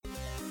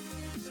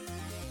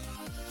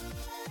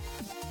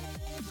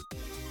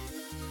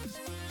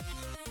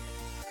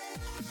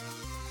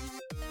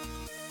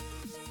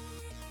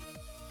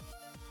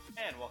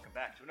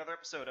to another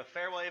episode of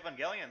Farewell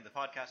Evangelion, the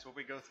podcast where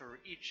we go through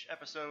each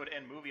episode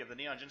and movie of the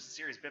Neon Genesis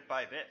series bit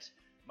by bit.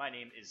 My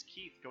name is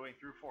Keith, going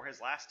through for his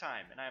last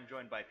time, and I am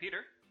joined by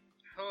Peter.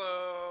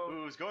 Hello.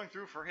 Who's going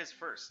through for his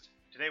first.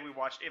 Today we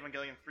watched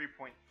Evangelion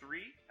 3.3,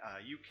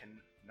 You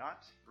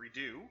Cannot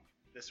Redo.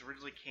 This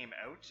originally came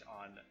out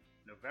on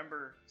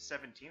November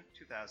 17th,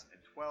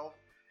 2012,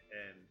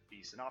 and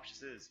the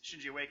synopsis is,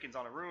 Shinji awakens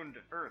on a ruined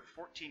Earth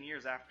 14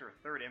 years after a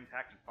third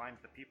impact and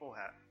finds the people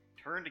have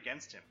turned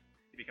against him.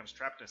 He becomes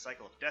trapped in a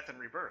cycle of death and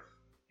rebirth,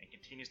 and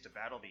continues to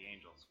battle the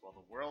angels, while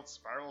the world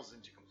spirals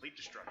into complete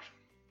destruction.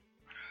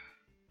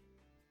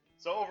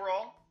 So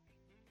overall,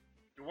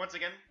 you're once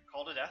again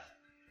called to death.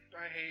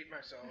 I hate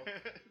myself.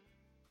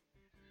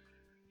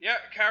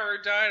 Yeah, Kaoru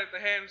died at the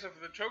hands of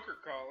the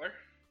choker caller.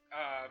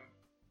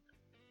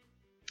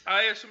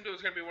 I assumed it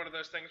was going to be one of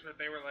those things where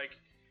they were like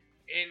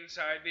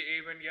inside the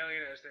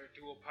Evangelion as their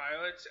dual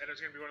pilots, and it was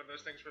going to be one of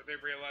those things where they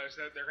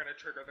realized that they're going to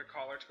trigger the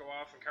collar to go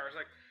off, and Kaoru's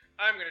like,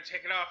 I'm going to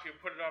take it off you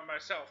and put it on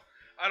myself.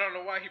 I don't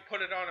know why he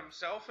put it on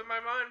himself in my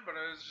mind, but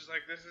it was just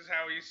like, this is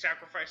how he's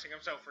sacrificing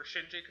himself for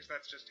Shinji, because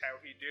that's just how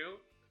he do.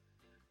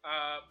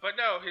 But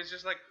no, he's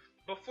just like,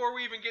 before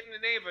we even get into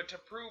EVA, to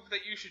prove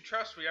that you should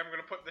trust me, I'm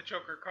going to put the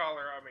choker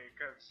collar on me,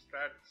 because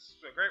that's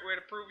a great way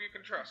to prove you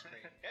can trust me.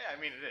 Yeah, I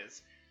mean, it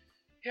is.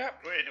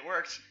 Yep. Wait, it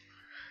worked.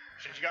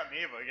 Shinji got in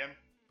EVA again,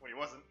 when he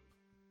wasn't.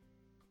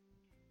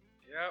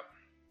 Yep.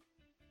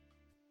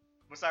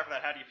 Aside from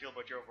that, how do you feel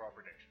about your overall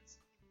predictions?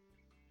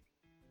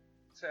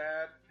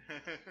 Sad.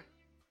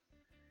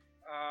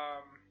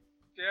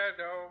 Yeah,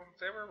 no,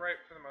 they were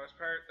right for the most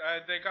part.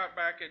 They got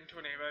back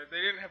into an EVA. They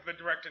didn't have the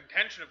direct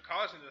intention of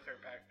causing the third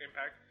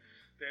impact.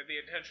 They had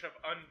the intention of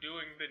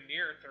undoing the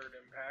near third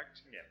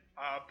impact. Yeah.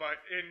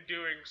 But in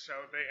doing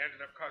so, they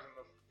ended up causing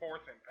the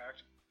fourth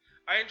impact.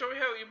 I enjoy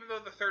how even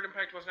though the third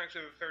impact wasn't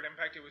actually the third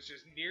impact, it was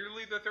just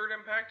nearly the third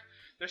impact.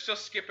 They're still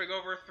skipping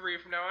over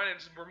 3 from now on, and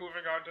we're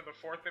moving on to the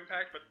fourth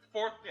impact. But the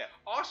fourth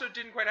also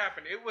didn't quite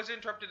happen. It was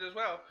interrupted as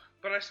well,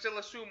 but I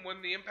still assume when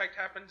the impact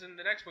happens in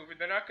the next movie,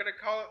 they're not going to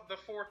call it the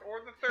fourth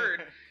or the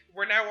third.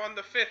 We're now on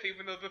the fifth,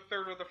 even though the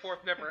third or the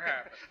fourth never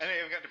happened. I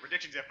haven't gotten to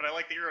predictions yet, but I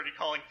like that you're already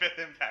calling fifth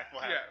impact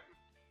will happen.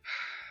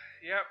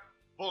 Yeah. Yep.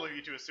 Bold of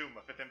you to assume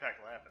a fifth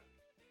impact will happen.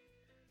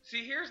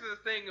 See, here's the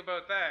thing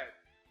about that.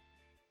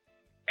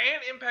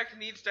 An impact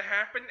needs to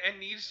happen and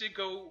needs to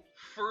go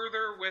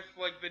further with,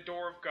 like, the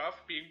door of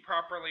Guff being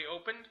properly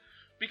opened,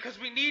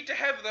 because we need to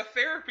have the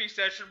therapy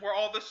session where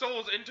all the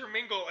souls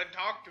intermingle and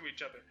talk to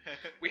each other.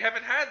 We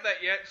haven't had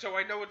that yet, so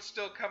I know it's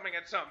still coming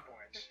at some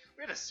point.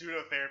 We had a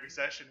pseudo-therapy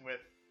session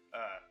with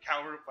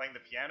Kaoru playing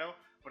the piano,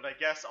 but I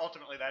guess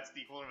ultimately that's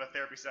the equivalent of a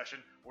therapy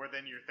session where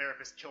then your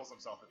therapist kills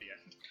himself at the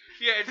end.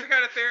 Yeah, it's the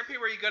kind of therapy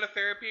where you go to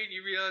therapy and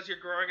you realize you're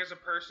growing as a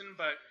person,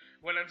 but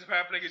what ends up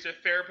happening is your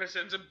therapist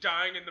ends up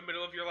dying in the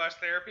middle of your last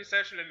therapy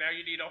session, and now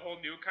you need a whole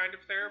new kind of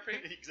therapy.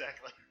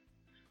 Exactly.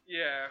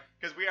 Yeah.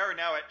 Because we are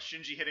now at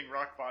Shinji hitting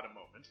rock bottom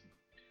moment.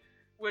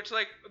 Which,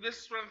 like,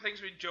 this is one of the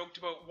things we joked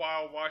about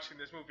while watching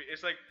this movie.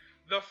 It's like,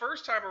 the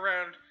first time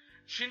around,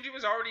 Shinji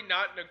was already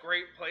not in a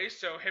great place,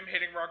 so him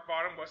hitting rock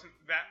bottom wasn't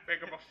that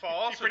big of a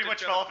fall. He pretty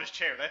much fell off his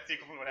chair. That's the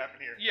equivalent of what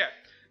happened here. Yeah.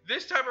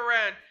 This time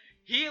around,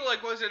 he,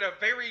 like, was in a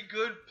very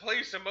good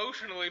place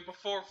emotionally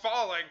before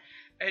falling,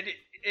 and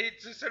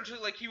it's essentially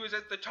like he was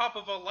at the top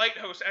of a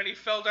lighthouse and he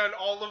fell down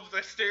all of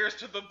the stairs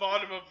to the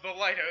bottom of the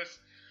lighthouse.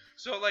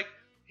 So, like,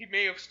 he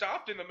may have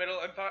stopped in the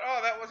middle and thought, oh,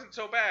 that wasn't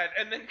so bad,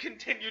 and then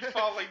continued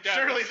falling down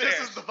Surely the stairs.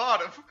 this is the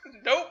bottom.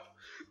 Nope.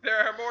 There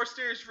are more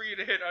stairs for you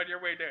to hit on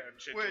your way down,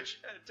 Shinji.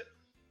 Which,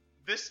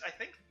 I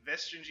think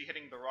this Shinji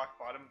hitting the rock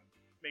bottom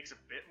makes a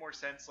bit more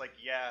sense. Like,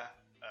 yeah,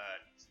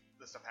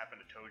 the stuff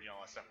happened to Toji and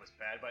all that stuff was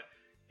bad, but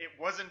it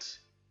wasn't,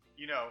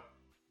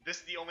 this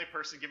is the only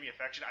person giving me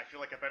affection. I feel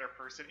like a better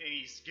person, and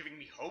he's giving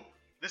me hope.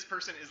 This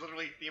person is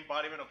literally the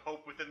embodiment of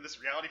hope within this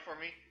reality for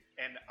me,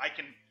 and I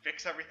can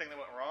fix everything that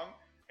went wrong,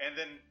 and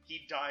then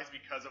he dies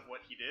because of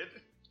what he did.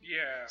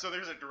 Yeah. So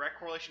there's a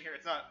direct correlation here.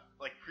 It's not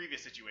like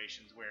previous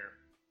situations where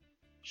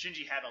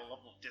Shinji had a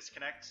level of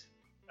disconnect.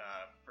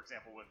 For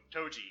example, with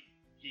Toji,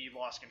 he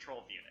lost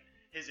control of the unit.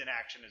 His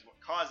inaction is what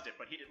caused it,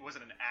 but it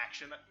wasn't an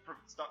action that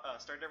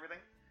started everything.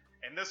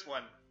 And this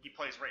one, he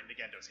plays right into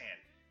Gendo's hand.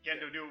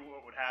 Gendo knew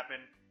what would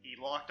happen. He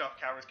locked off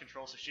Kaoru's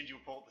control, so Shinji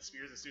would pull the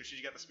spears. As soon as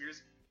Shinji got the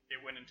spears, it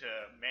went into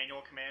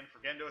manual command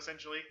for Gendo,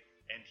 essentially,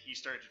 and he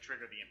started to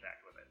trigger the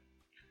impact with it.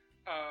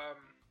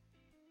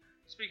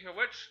 Speaking of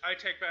which, I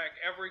take back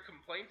every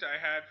complaint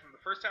I had from the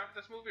first half of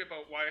this movie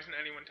about why isn't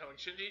anyone telling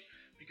Shinji,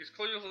 because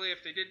clearly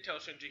if they did tell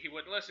Shinji, he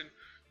wouldn't listen,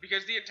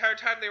 because the entire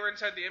time they were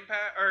inside the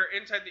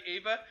inside the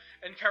EVA,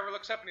 and Kaoru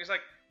looks up and he's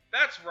like,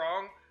 that's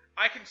wrong,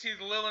 I can see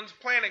the Lilins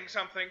planning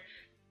something.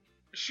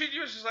 Shinji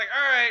was just like,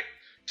 alright,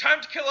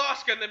 time to kill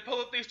Asuka, and then pull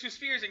up these 2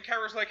 spears, and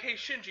Kaoru's like, hey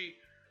Shinji,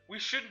 we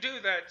shouldn't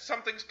do that,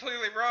 something's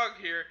clearly wrong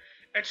here.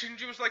 And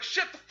Shinji was like,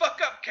 shut the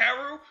fuck up,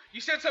 Kaoru!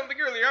 You said something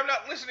earlier, I'm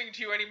not listening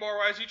to you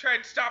anymore as you try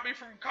and stop me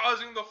from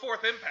causing the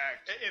 4th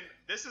impact. And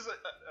this is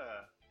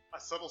a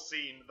subtle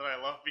scene that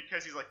I love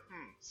because he's like,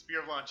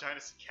 Spear of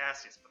Longinus and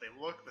Cassius, but they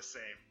look the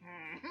same.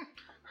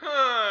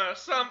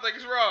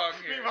 Something's wrong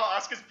here. Meanwhile,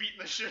 Asuka's beating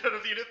the shit out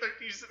of Unit 13.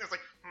 He's sitting there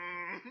like,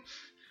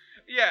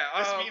 Yeah.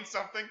 This means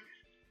something.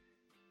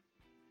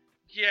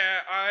 Yeah,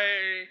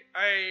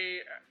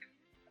 I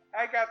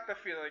got the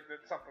feeling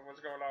that something was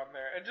going on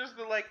there, and just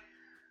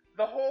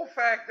the whole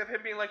fact of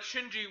him being like,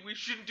 Shinji, we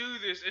shouldn't do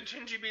this, and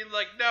Shinji being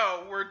like,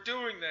 no, we're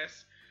doing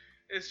this.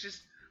 It's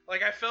just,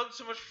 like, I felt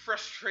so much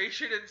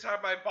frustration inside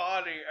my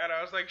body, and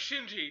I was like,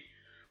 Shinji,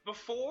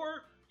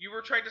 before you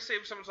were trying to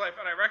save someone's life,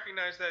 and I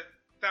recognized that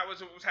that was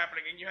what was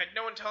happening, and you had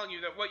no one telling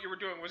you that what you were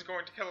doing was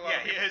going to kill a lot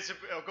of people. Yeah, his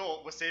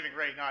goal was saving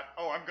Rey, not,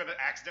 I'm going to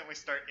accidentally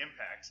start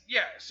Impact.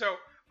 Yeah, so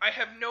I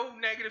have no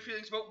negative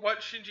feelings about what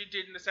Shinji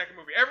did in the second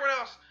movie. Everyone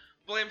else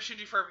blames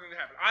Shinji for everything that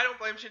happened. I don't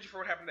blame Shinji for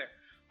what happened there.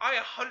 I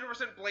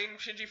 100% blame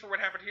Shinji for what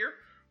happened here,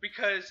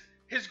 because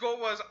his goal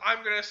was,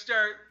 I'm going to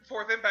start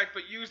 4th Impact,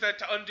 but use that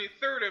to undo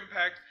 3rd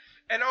Impact,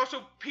 and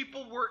also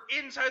people were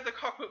inside the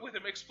cockpit with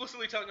him,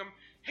 explicitly telling him,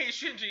 hey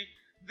Shinji,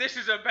 this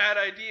is a bad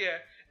idea,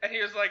 and he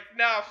was like,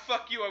 nah,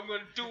 fuck you, I'm going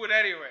to do it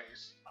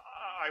anyways.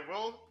 I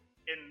will,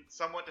 in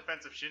somewhat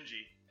defense of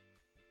Shinji,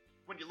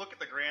 when you look at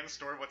the grand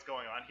story of what's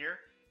going on here,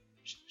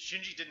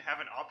 Shinji didn't have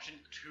an option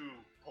to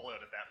pull out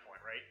at that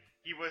point, right?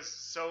 He was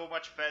so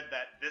much fed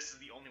that this is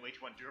the only way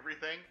to undo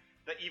everything,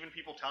 that even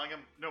people telling him,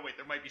 no wait,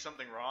 there might be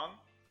something wrong,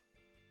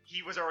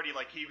 he was already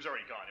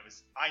gone. It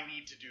was, I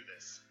need to do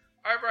this.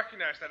 I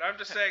recognize that. I'm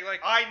just saying,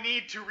 like, I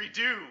need to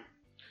redo.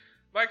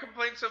 My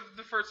complaints of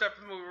the first half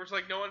of the movie was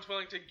like, no one's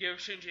willing to give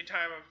Shinji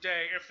time of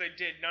day. If they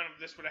did, none of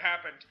this would have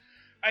happened.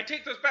 I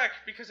take those back,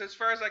 because as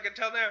far as I can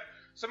tell now,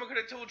 someone could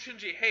have told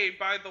Shinji, hey,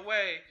 by the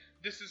way,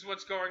 this is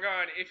what's going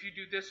on. If you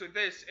do this or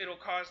this, it'll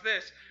cause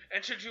this.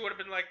 And Shinji would have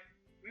been like,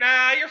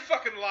 nah, you're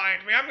fucking lying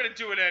to me. I'm going to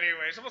do it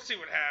anyways. We'll see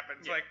what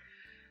happens. Yeah. Like,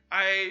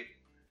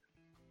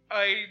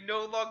 I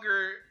no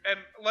longer am,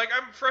 like,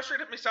 I'm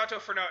frustrated at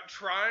Misato for not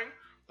trying,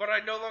 but I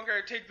no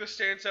longer take the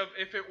stance of,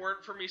 if it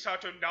weren't for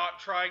Misato not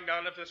trying,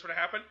 none of this would have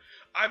happened.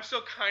 I'm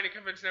still kind of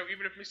convinced now,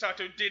 even if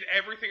Misato did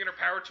everything in her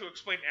power to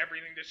explain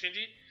everything to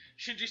Shinji,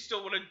 Shinji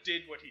still would have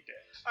did what he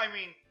did. I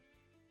mean,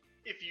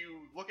 if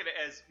you look at it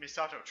as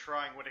Misato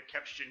trying would have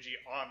kept Shinji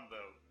on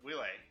the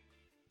Relay,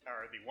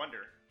 or the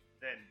Wonder,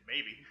 then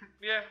maybe.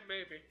 Yeah,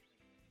 maybe.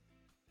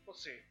 We'll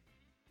see.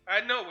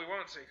 No, we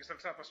won't see, because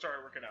that's not the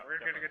story we're going to. We're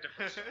going to get a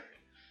different story.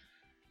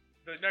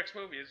 The next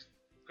movie is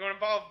going to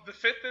involve the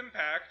 5th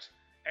Impact,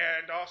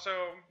 and also,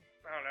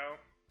 I don't know,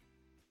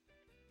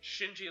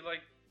 Shinji,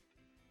 like,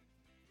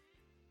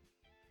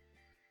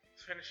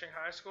 finishing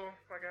high school,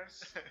 I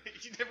guess.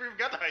 He never even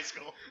got to high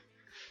school.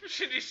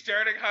 Shinji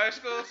starting high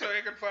school so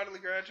he can finally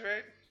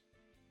graduate.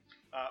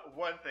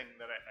 One thing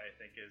that I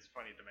think is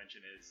funny to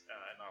mention is,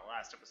 in our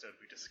last episode,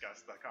 we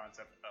discussed the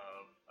concept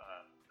of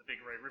the big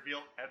Rey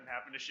reveal hadn't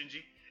happened to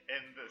Shinji,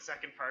 and the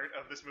second part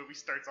of this movie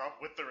starts off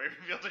with the Rey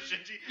reveal to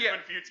Shinji,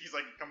 when Fuyutsuki's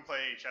like, come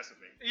play chess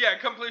with me. Yeah,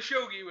 come play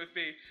shogi with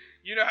me.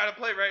 You know how to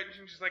play, right? And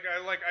Shinji's like, I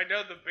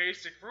know the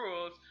basic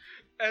rules.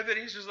 And then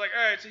he's just like,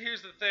 alright, so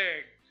here's the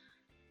thing.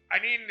 I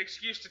need an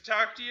excuse to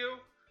talk to you.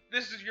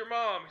 This is your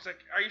mom. He's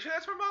like, are you sure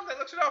that's my mom? That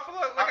looks an awful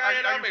lot like Are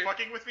you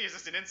fucking with me? Is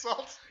this an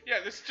insult?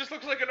 Yeah, this just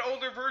looks like an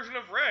older version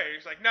of Rey.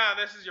 He's like, nah,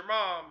 this is your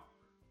mom.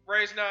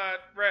 Rey's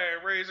not Rey.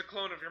 Rey's a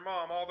clone of your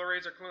mom. All the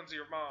Reys are clones of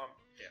your mom.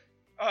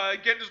 Yeah.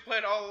 Gendo's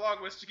plan all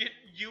along was to get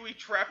Yui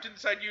trapped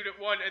inside Unit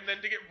 1 and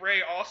then to get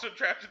Rey also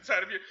trapped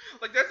inside of you.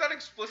 Like, that's not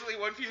explicitly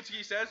what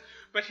Fuyutsuki says,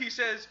 but he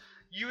says,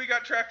 Yui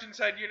got trapped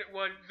inside Unit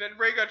 1, then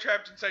Rey got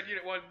trapped inside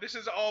Unit 1. This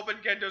has all been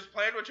Gendo's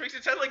plan, which makes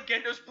it sound like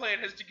Gendo's plan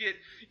has to get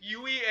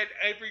Yui and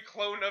every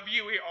clone of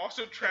Yui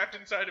also trapped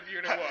inside of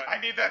Unit 1. I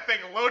need that thing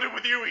loaded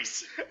with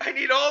Yuis. I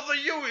need all the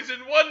Yuis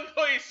in one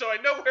place so I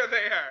know where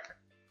they are.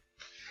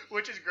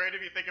 Which is great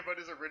if you think about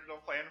his original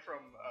plan from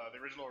the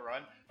original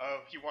run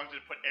of he wanted to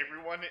put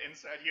everyone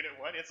inside Unit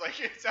 1. It's like,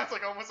 it sounds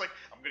like almost like,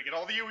 I'm going to get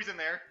all the Yuis in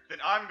there, then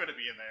I'm going to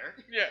be in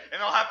there. Yeah.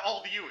 And I'll have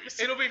all the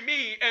Yuis. It'll be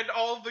me and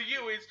all the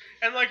Yuis,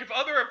 and like if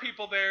other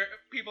people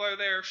are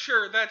there,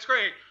 sure, that's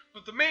great.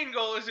 But the main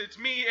goal is it's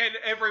me and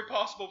every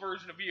possible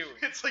version of Yui.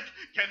 It's like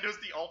Gendo's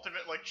the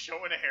ultimate like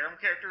show and a harem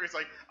character. He's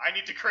like, I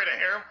need to create a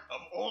harem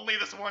of only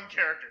this one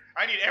character.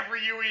 I need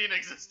every Yui in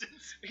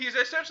existence. He's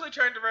essentially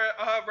trying to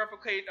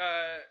replicate,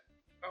 I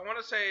want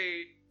to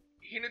say,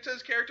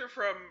 Hinata's character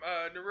from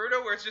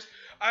Naruto, where it's just,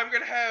 I'm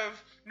going to have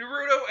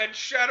Naruto and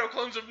shadow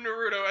clones of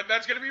Naruto, and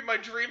that's going to be my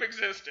dream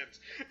existence.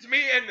 It's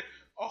me and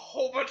a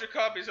whole bunch of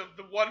copies of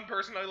the one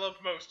person I love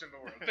most in the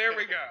world. There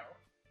we go.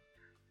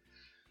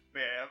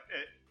 Yeah,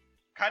 it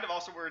kind of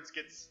also where it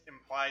gets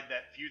implied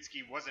that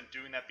Fuyutsuki wasn't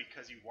doing that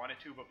because he wanted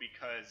to, but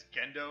because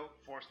Gendo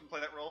forced him to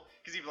play that role.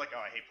 Because he was like, oh,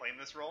 I hate playing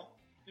this role.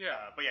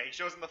 Yeah. But yeah, he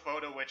shows him the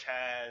photo, which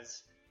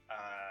has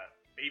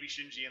baby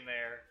Shinji in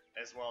there,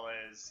 as well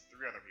as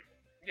 3 other people.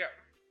 Yeah.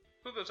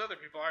 Who those other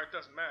people are, it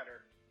doesn't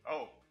matter.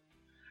 Oh.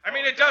 I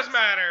mean, it does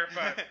matter,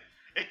 but...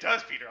 It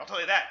does, Peter. I'll tell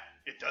you that.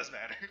 It does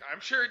matter.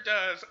 I'm sure it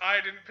does. I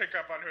didn't pick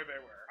up on who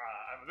they were.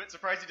 I'm a bit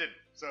surprised you didn't,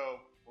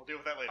 so we'll deal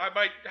with that later. I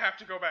might have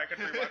to go back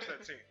and rewatch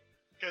that scene.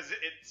 Because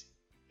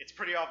it's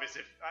pretty obvious.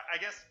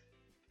 I guess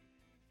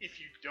if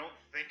you don't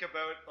think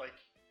about, like,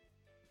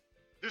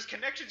 there's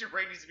connections your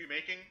brain needs to be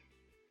making,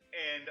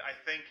 and I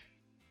think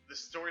the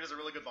story does a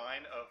really good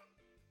line of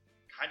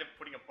kind of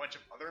putting a bunch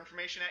of other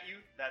information at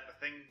you, that the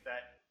thing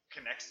that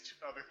connects to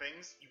other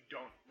things you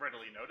don't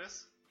readily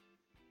notice.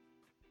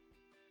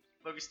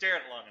 But if you stare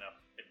at it long enough,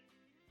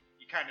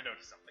 you kind of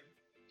notice something.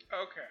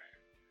 Okay.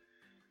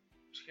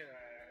 Just gonna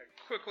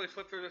quickly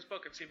flip through this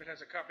book and see if it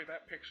has a copy of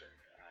that picture.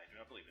 I do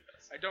not believe it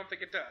does. I don't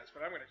think it does,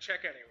 but I'm gonna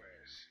check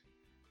anyways.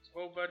 It's a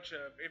whole bunch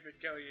of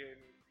Evangelion,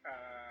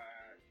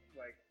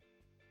 like,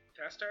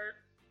 test art?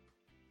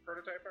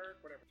 Prototype art?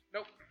 Whatever.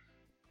 Nope.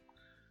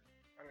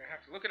 I'm gonna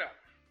have to look it up.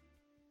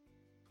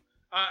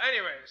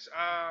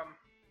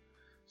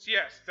 So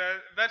yes,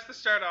 that's the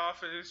start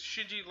off, is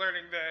Shinji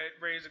learning that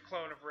Rei is a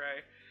clone of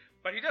Rei.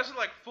 But he doesn't,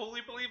 like,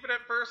 fully believe it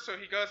at first, so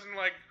he goes and,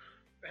 like,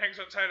 hangs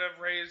outside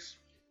of Rei's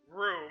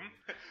room.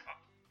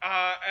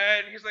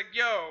 And he's like,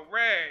 yo,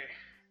 Rei,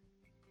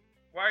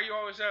 why are you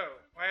always out?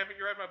 Why haven't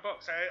you read my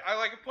books? I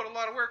like, put a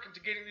lot of work into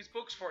getting these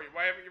books for you.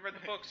 Why haven't you read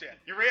the books yet?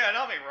 You're Rei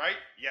Ayanami, right?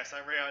 Yes,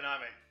 I'm Rei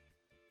Ayanami.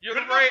 You're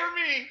Good the Rei enough for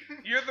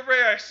me! You're the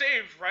Rei I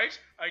saved, right?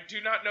 I do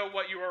not know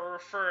what you are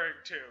referring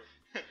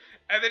to.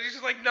 And then he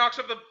just, like, knocks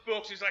up the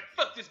books. He's like,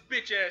 fuck this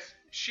bitch-ass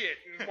shit,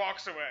 and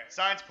walks away.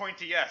 Signs point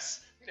to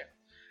yes. Yeah.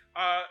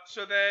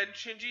 So then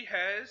Shinji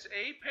has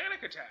a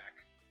panic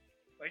attack.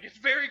 Like, it's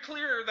very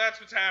clear that's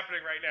what's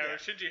happening right now. Yeah.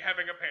 Is Shinji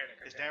having a panic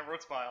attack. His damn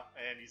road smile,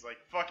 and he's like,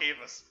 fuck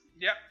Ava's.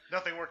 Yep.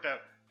 Nothing worked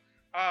out.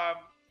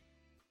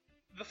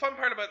 The fun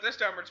part about this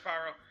downward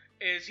spiral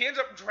is he ends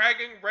up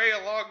dragging Rei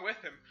along with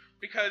him,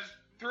 because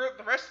throughout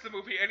the rest of the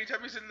movie, anytime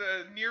he's in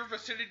the near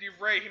vicinity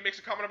of Rei, he makes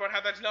a comment about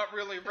how that's not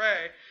really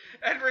Rei.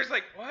 And Rei's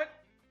like, what?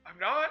 I'm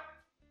not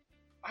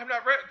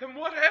Rei. Then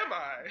what am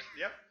I?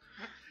 Yep.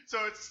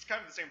 So it's kind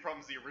of the same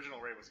problems the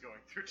original Rei was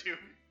going through, too.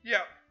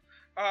 Yeah.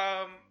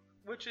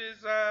 Which is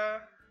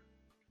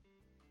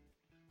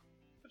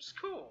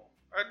cool.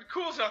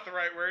 Cool's not the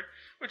right word,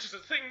 which is a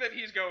thing that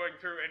he's going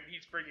through, and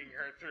he's bringing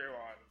her through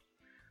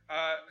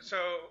on. So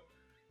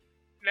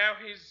now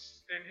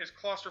he's in his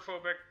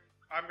claustrophobic,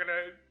 I'm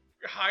gonna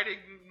hiding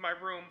in my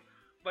room,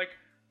 like,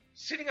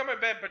 sitting on my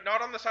bed, but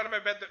not on the side of my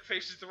bed that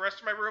faces the rest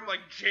of my room,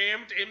 like,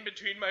 jammed in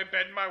between my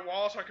bed and my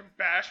wall so I can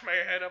bash my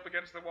head up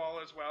against the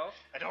wall as well.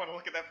 I don't want to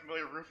look at that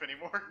familiar roof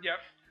anymore. Yep.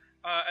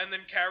 And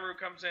then Kaoru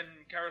comes in,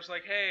 and Kaoru's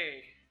like,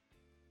 hey,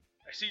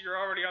 I see you're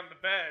already on the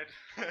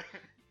bed.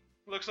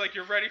 Looks like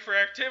you're ready for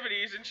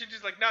activities. And she's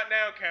just like, not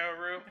now,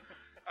 Kaoru.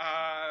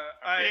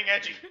 I'm being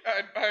edgy.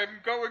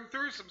 I'm going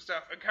through some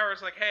stuff. And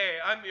Kaoru's like, hey,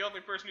 I'm the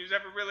only person who's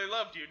ever really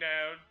loved you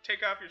now.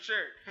 Take off your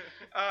shirt.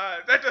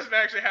 That doesn't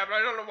actually happen. I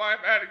don't know why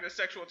I'm adding this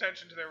sexual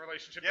tension to their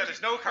relationship. Yeah,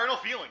 there's no carnal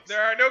feelings.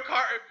 There are no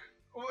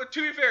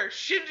to be fair,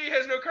 Shinji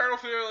has no carnal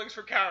feelings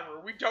for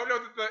Kaoru. We don't know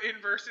that the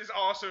inverse is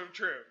also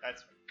true.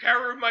 That's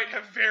Kaoru might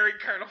have very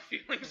carnal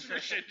feelings for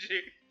Shinji.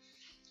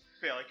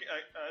 Yeah, like,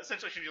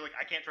 essentially Shinji, like,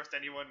 I can't trust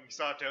anyone.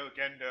 Misato,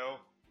 Gendo,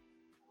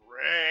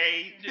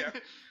 Rei. Yeah.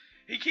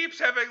 He keeps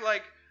having,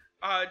 like,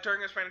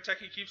 during his panic attack,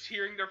 he keeps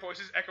hearing their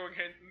voices echoing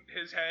in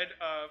his head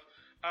of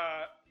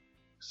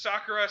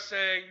Sakura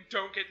saying,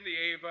 don't get in the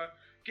EVA,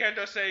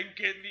 Gendo saying,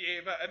 get in the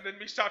EVA, and then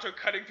Misato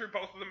cutting through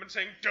both of them and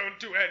saying, don't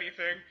do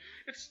anything.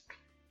 It's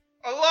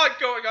a lot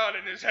going on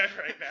in his head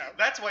right now.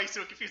 That's why he's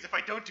so confused. If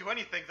I don't do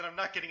anything, then I'm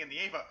not getting in the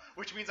EVA,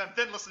 which means I'm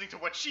then listening to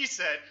what she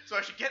said, so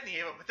I should get in the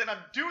EVA, but then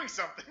I'm doing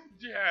something.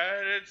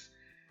 Yeah,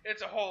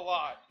 it's a whole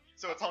lot.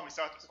 So it's all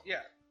Misato's fault. Yeah.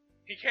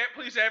 He can't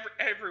please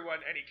everyone,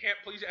 and he can't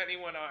please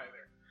anyone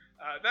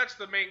either. That's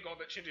the main goal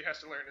that Shinji has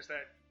to learn, is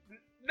that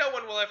no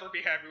one will ever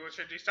be happy with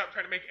Shinji. Stop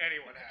trying to make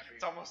anyone happy.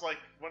 It's almost like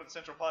one of the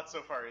central plots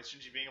so far is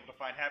Shinji being able to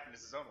find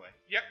happiness his own way.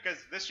 Yep. Because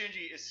this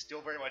Shinji is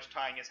still very much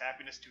tying his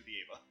happiness to the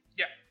EVA.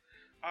 Yeah.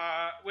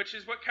 Which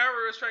is what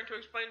Kaoru is trying to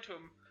explain to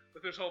him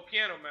with this whole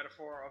piano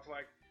metaphor of,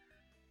 like,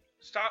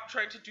 stop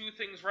trying to do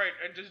things right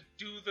and just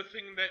do the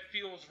thing that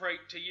feels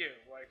right to you.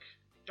 Like,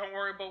 don't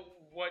worry about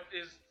what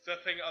is the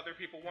thing other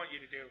people want you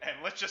to do. And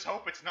let's just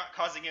hope it's not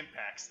causing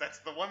impacts. That's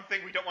the one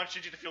thing we don't want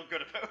Shinji to feel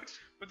good about.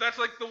 But that's,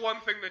 like, the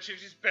one thing that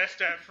Shinji's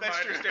best at, from my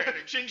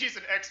understanding. Shinji's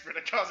an expert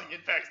at causing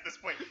impacts at this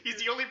point.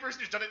 He's the only person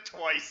who's done it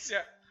twice.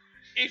 Yeah.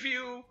 If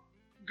you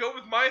go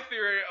with my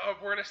theory of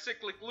we're in a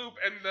cyclic loop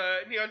and the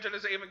Neon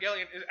Genesis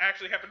Evangelion is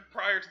actually happened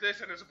prior to this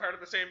and is a part of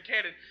the same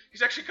canon,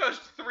 he's actually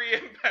caused 3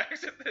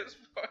 impacts at this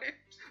point.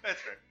 That's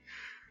right.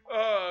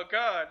 Oh,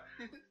 God.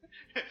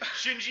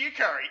 Shinji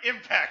Ikari,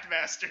 Impact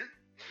Master.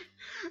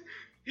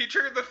 He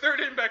triggered the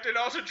 3rd impact and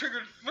also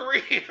triggered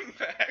 3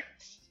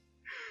 impacts.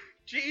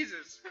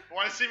 Jesus.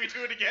 Want to see me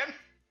do it again?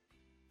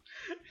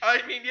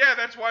 I mean, yeah,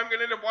 that's why I'm going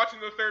to end up watching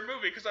the 3rd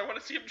movie, because I want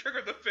to see him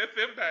trigger the 5th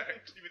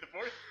impact. You mean the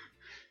 4th?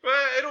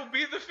 Well, it'll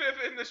be the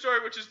 5th in the story,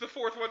 which is the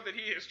 4th one that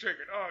he has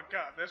triggered. Oh,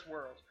 God, this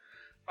world.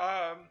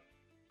 So,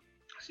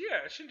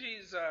 yeah,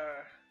 Shinji's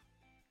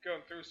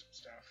going through some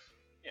stuff.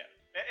 Yeah.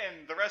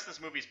 And the rest of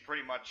this movie is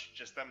pretty much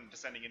just them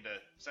descending into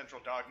Central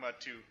Dogma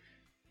to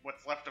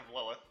what's left of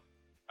Lilith.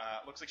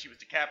 Looks like she was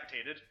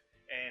decapitated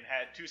and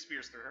had 2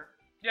 spears through her.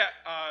 Yeah,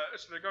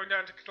 so they're going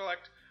down to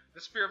collect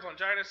the Spear of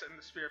Longinus and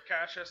the Spear of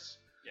Cassius.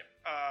 Yep.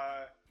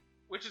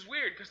 Which is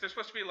weird, because they're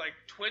supposed to be like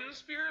twin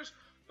spears,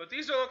 but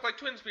these don't look like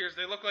twin spears,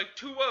 they look like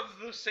two of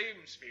the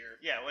same spear.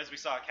 Yeah, well, as we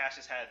saw,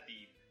 Cassius had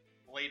the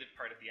bladed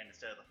part at the end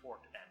instead of the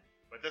forked end.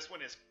 But this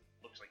one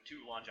looks like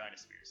two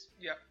Longinus spears.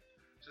 Yep.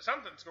 So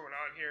something's going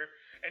on here,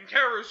 and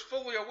Kaoru's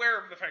fully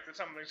aware of the fact that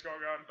something's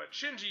going on, but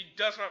Shinji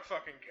does not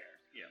fucking care.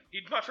 Yeah.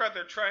 He'd much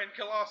rather try and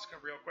kill Asuka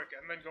real quick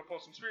and then go pull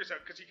some spears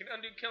out, because he can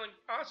undo killing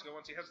Asuka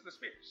once he has the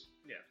spears.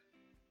 Yeah.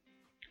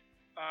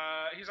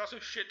 He's also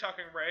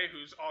shit-talking Rei,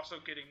 who's also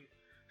getting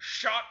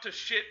shot to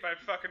shit by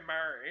fucking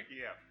Mari.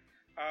 Yeah.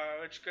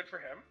 Which good for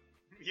him.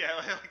 Yeah,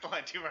 I like the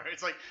line too, Mari.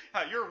 It's like,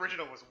 your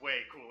original was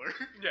way cooler.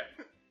 Yeah.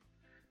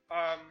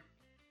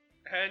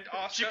 And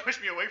Asuka... She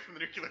pushed me away from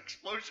the nuclear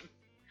explosion.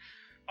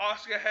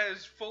 Asuka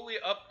has fully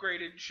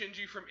upgraded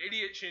Shinji from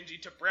idiot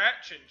Shinji to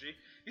brat Shinji.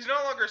 He's no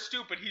longer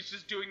stupid, he's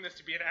just doing this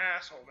to be an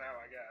asshole now,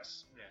 I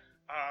guess.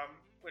 Yeah.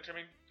 Which, I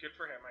mean, good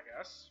for him, I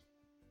guess.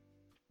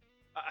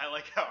 I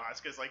like how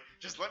Asuka's like,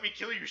 just let me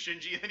kill you,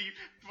 Shinji, and then he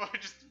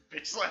just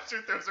bitch slaps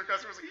her, throws her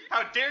customers like,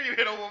 how dare you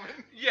hit a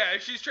woman? Yeah,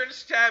 she's trying to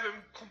stab him,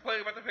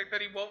 complaining about the fact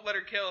that he won't let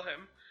her kill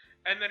him.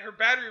 And then her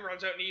battery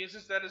runs out, and he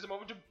uses that as a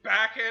moment to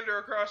backhand her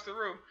across the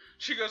room.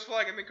 She goes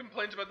flying and then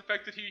complains about the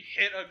fact that he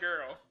hit a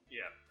girl.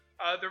 Yeah.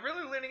 They're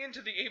really leaning into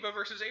the EVA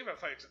versus EVA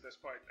fights at this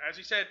point. As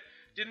you said,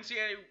 didn't see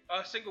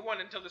a single one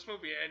until this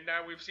movie, and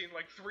now we've seen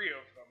like 3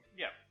 of them.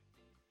 Yeah.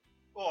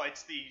 Well,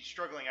 it's the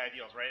struggling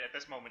ideals, right? At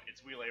this moment,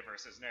 it's Wheeler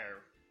versus Nerve.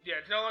 Yeah,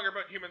 it's no longer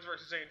about humans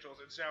versus angels.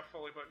 It's now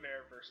fully about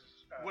Nerve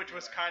versus... Which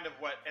was kind of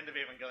what End of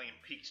Evangelion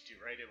peaked to,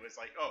 right? It was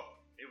like,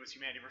 it was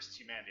humanity versus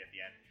humanity at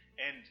the end.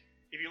 And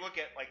if you look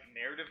at, like,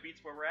 narrative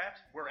beats where we're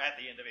at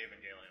the end of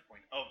Evangelion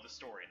point of the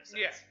story, in a sense.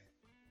 Yeah.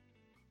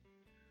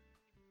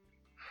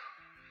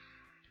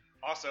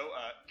 Also,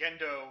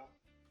 Gendo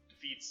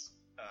defeats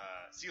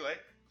Seele.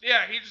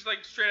 Yeah, he just,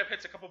 like, straight up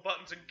hits a couple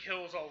buttons and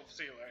kills all of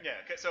Seele.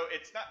 Yeah, so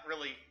it's not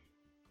really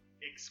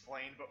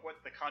explained, but what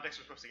the context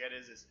we're supposed to get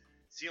is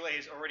Seele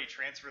has already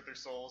transferred their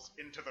souls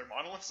into their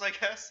monoliths, I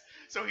guess,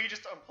 so he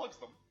just unplugs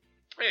them.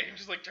 Yeah, he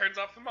just, like, turns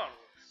off the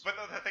monoliths. But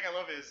the thing I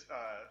love is,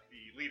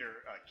 the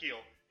leader, Keel,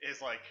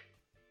 is like,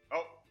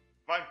 oh,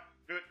 fine,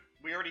 do it.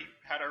 We already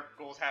had our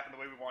goals happen the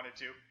way we wanted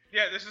to.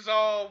 Yeah, this is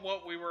all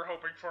what we were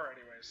hoping for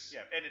anyways.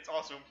 Yeah, and it's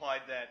also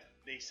implied that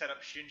they set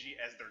up Shinji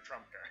as their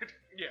trump card.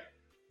 Yeah.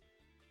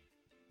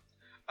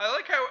 I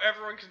like how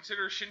everyone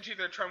considers Shinji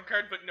their trump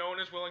card, but no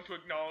one is willing to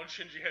acknowledge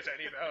Shinji has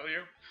any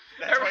value.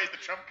 That's why he's the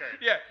trump card.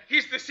 Yeah,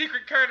 he's the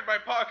secret card in my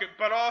pocket,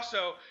 but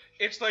also,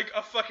 it's like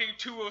a fucking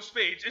 2 of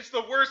spades. It's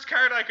the worst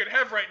card I could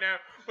have right now,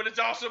 but it's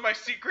also my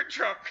secret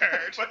trump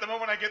card. But the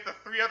moment I get the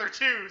 3 other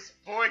 2s,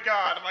 boy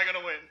god, am I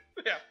gonna win.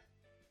 Yeah.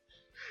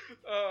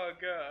 Oh,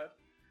 God.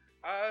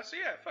 So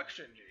yeah, fuck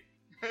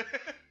Shinji.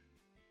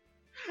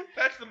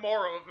 That's the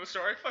moral of the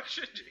story. Fuck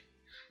Shinji.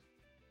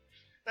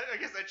 I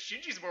guess that's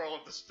Shinji's moral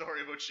of the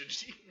story about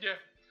Shinji. Yeah.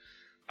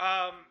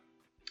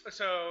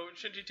 So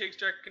Shinji takes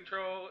direct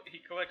control. He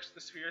collects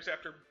the spears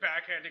after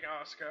backhanding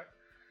Asuka.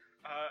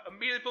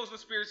 Immediately pulls the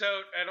spears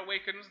out and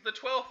awakens the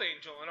 12th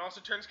angel, and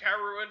also turns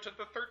Kaoru into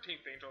the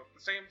 13th angel at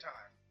the same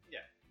time.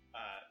 Yeah.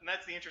 And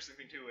that's the interesting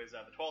thing too, is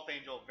the 12th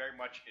angel very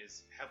much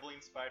is heavily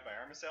inspired by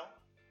Armicell,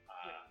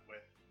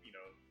 with,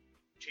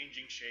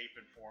 changing shape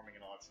and forming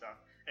and all that stuff.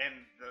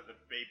 And the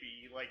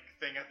baby-like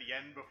thing at the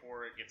end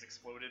before it gets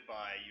exploded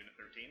by Unit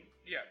 13.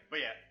 Yeah. But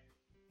yeah,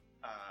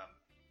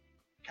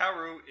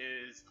 Kaoru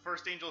is the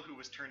first angel who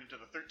was turned into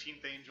the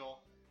 13th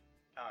angel.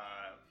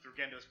 Through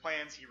Gendo's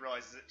plans, he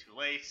realizes it too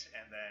late,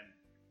 and then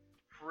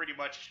pretty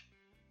much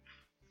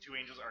the 2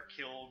 angels are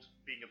killed,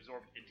 being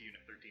absorbed into Unit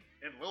 13.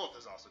 And Lilith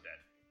is also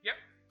dead. Yep.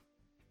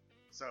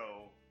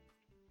 So...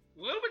 a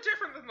little bit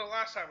different than the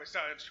last time we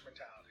saw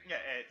Instrumentality. Yeah,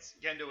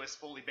 Gendo is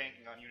fully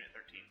banking on Unit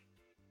 13.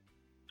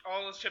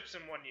 All his chips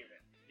in one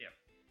unit. Yeah,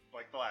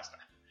 like the last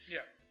time.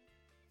 Yeah.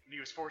 And he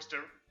was forced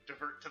to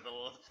divert to the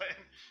Lilith plan.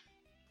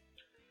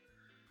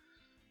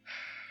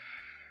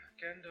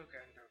 Gendo.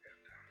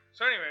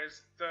 So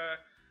anyways, the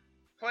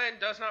plan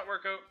does not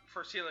work out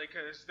for Seele,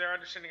 because their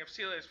understanding of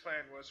Seele's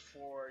plan was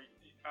for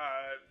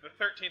the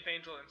 13th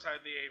angel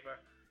inside the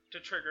EVA to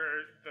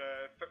trigger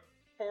the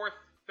 4th,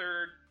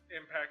 3rd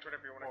impact,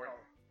 whatever you want to call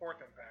it.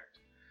 4th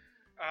impact.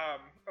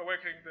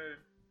 Awakening the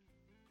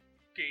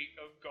gate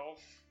of Gulf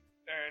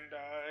and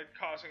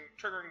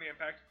triggering the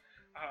impact.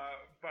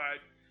 But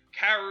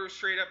Kaoru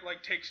straight up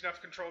takes enough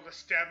control to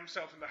stab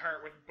himself in the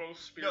heart with both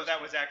spears. No, that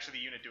was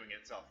actually the unit doing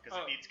it itself.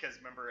 Because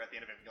remember at the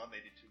end of Evangelion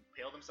they did to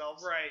impale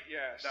themselves. Right.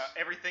 Yes.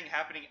 Everything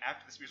happening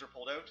after the spears were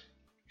pulled out,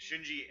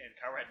 Shinji and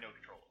Kaoru had no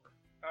control over.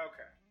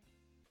 Okay.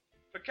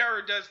 But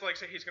Kaoru does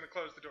say he's going to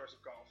close the doors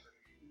of Gulf and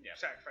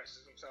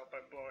sacrifices himself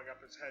by blowing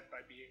up his head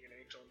by being an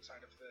angel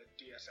inside of the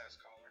DSS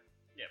collar.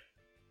 Yep.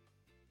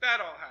 That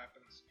all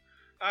happens.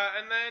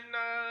 And then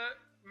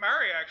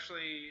Mari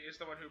actually is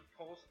the one who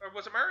pulls... Or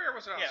was it Mari or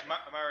was it Asuka?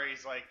 Yeah,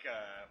 Mari's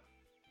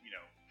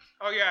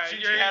Oh yeah,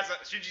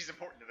 Shinji's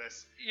important to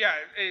this. Yeah,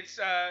 it's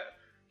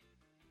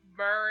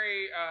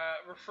Mari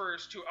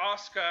refers to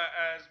Asuka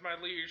as my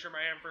liege or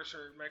my empress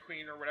or my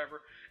queen or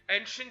whatever,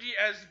 and Shinji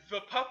as the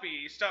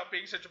puppy. Stop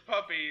being such a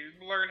puppy.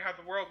 Learn how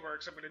the world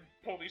works. I'm gonna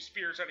pull these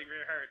spears out of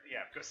your heart.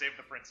 Yeah, go save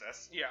the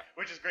princess. Yeah.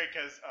 Which is great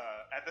because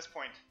at this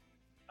point,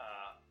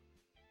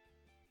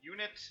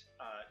 Unit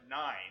 9,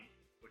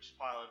 which is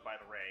piloted by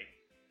the Ray,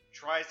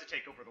 tries to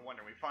take over the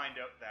Wonder. We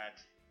find out that,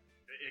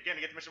 again,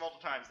 it gets mentioned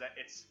multiple times, that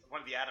it's one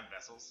of the Atom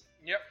vessels.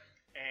 Yep.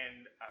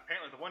 And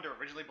apparently the Wonder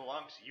originally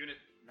belonged to Unit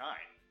 9.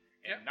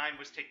 And Yep. 9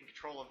 was taking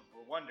control of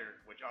the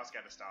Wonder, which Asuka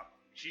had to stop.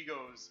 She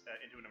goes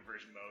into an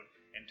inversion mode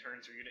and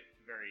turns her unit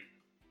very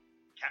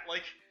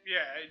cat-like.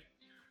 Yeah, it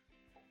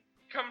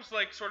comes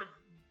like sort of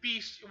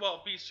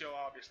bestial,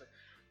 obviously.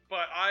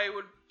 But I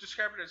would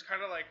describe it as kind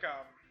of like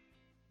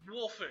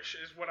wolfish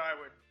is what I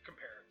would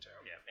compare it to.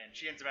 Yeah, and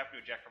she ends up having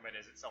to eject from it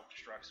as it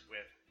self-destructs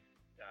with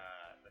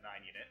the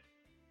 9 unit.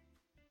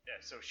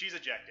 Yeah, so she's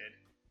ejected.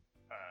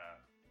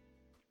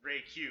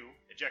 Ray Q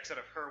ejects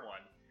out of her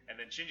one, and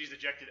then Shinji's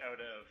ejected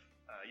out of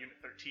Unit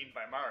 13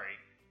 by Mari.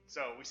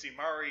 So we see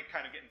Mari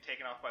kind of getting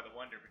taken off by the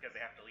Wonder because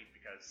they have to leave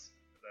because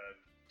the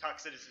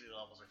toxicity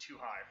levels are too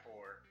high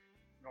for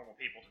normal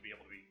people to be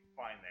able to be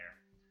fine there.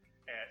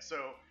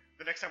 So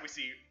the next time we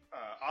see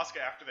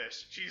Asuka after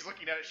this, she's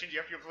looking at Shinji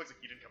after he looks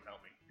like, you didn't come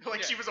help me.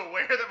 Like, she was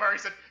aware that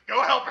Mari said,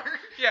 go help her!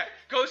 Yeah,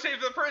 go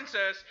save the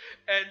princess,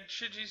 and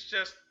Shinji's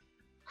just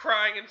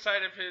crying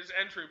inside of his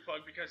entry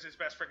plug because his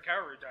best friend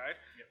Kaoru died.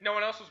 Yep. No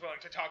one else was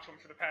willing to talk to him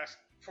for the past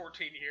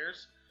 14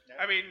 years. Yep.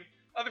 I mean,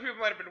 other people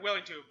might have been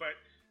willing to, but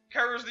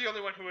Kaoru's the only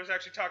one who has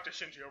actually talked to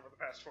Shinji over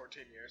the past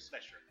 14 years.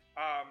 That's true.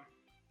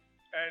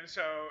 And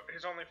so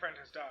his only friend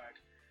has died.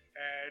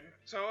 And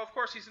so, of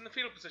course, he's in the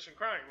fetal position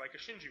crying like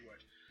a Shinji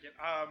would. Yep.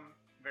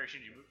 Very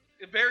Shinji move.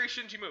 A very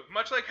Shinji move.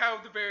 Much like how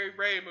the very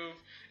Rei move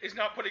is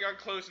not putting on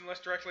clothes unless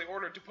directly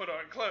ordered to put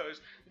on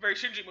clothes, the very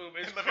Shinji move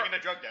is... And living in a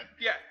drug den.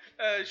 Yeah.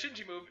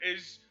 Shinji move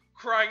is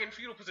crying in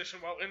fetal position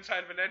while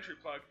inside of an entry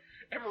plug,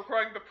 and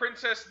requiring the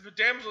princess, the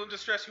damsel in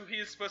distress who he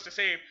is supposed to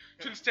save,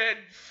 to instead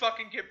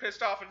fucking get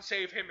pissed off and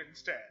save him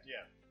instead.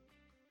 Yeah.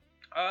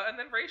 And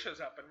then Rei shows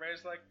up, and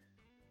Rei's like,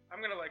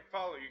 I'm gonna, like,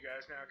 follow you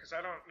guys now, because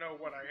I don't know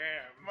what I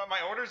am.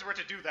 My orders were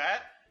to do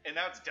that, and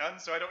now it's done,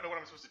 so I don't know what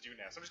I'm supposed to do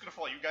now. So I'm just gonna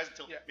follow you guys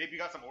until maybe you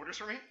got some orders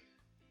for me?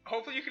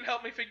 Hopefully you can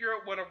help me figure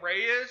out what a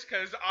Rei is,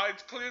 because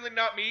it's clearly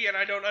not me, and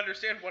I don't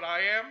understand what I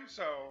am,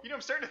 so... You know,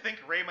 I'm starting to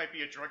think Rei might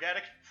be a drug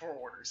addict for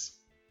orders.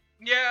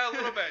 Yeah, a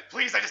little bit.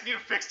 Please, I just need a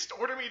fix. Just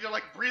order me to,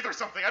 like, breathe or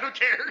something. I don't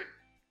care.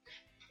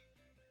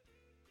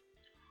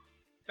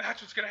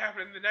 That's what's gonna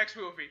happen in the next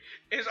movie.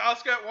 Is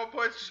Asuka at one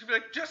point just gonna be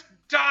like, just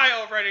die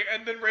already,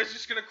 and then Rei's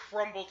just gonna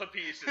crumble to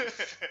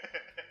pieces.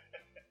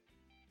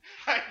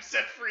 I'm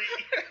set free.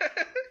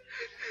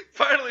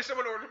 Finally,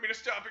 someone ordered me to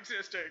stop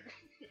existing.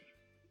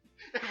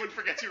 Everyone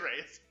forgets who Rei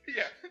is.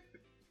 Yeah.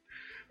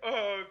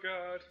 Oh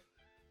god.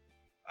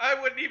 I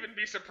wouldn't even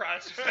be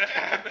surprised if that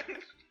happened.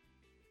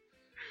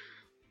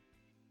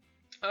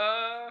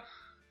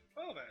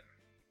 Well then.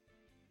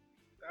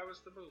 That was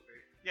the movie.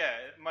 Yeah,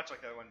 much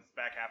like the other one's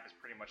back half is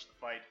pretty much the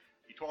fight.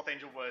 The 12th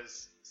Angel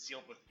was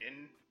sealed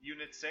within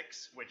Unit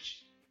 6,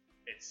 which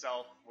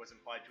itself was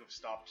implied to have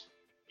stopped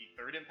the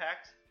third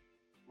impact,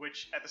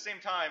 which, at the same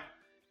time,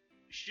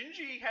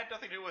 Shinji had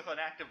nothing to do with an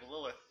active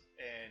Lilith,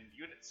 and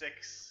Unit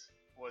 6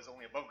 was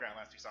only above ground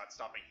last we saw it,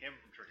 stopping him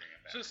from triggering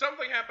impact. So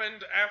something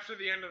happened after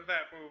the end of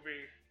that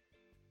movie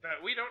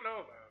that we don't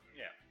know about.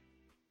 Yeah.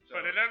 So,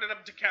 but it ended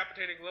up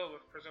decapitating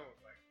Lilith,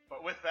 presumably.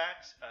 But with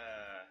that,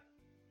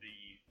 the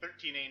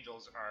 13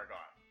 angels are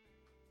gone.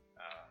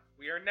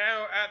 We are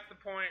now at the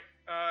point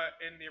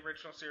in the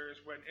original series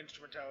when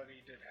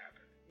instrumentality did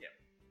happen. Yeah.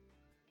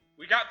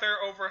 We got there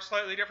over a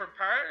slightly different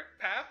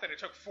path, and it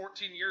took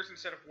 14 years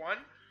instead of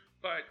 1,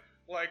 but,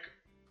 like,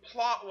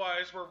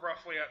 plot-wise, we're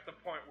roughly at the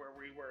point where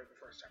we were the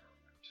first time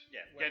around.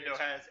 Yeah, Gendo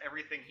has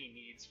everything he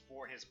needs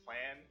for his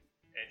plan.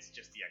 It's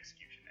just the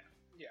execution now.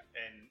 Yeah.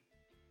 And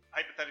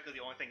hypothetically,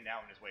 the only thing now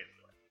in his way is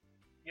Lilith.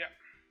 Yeah.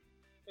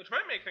 Which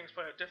might make things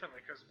play out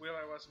differently, because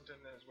Wheeler wasn't in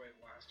his way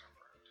last time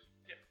around.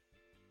 Yeah.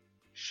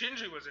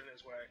 Shinji was in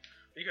his way,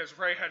 because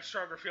Rei had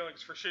stronger feelings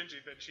for Shinji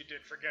than she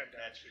did for Gendo.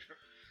 That's true.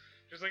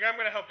 She's like, I'm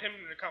going to help him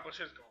accomplish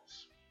his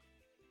goals.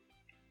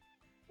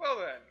 Well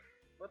then,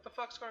 what the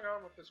fuck's going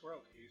on with this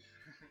world, Keith?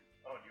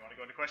 Oh, do you want to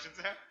go into questions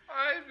now?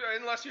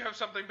 Unless you have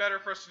something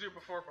better for us to do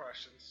before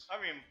questions. I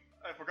mean,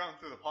 if we're going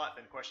through the plot,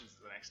 then questions is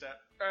the next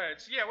step.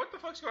 Alright, so yeah, what the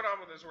fuck's going on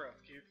with this world,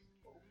 Keith?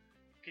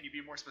 Can you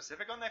be more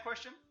specific on that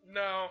question?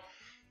 No.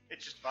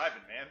 It's just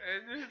vibing, man.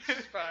 It's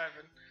just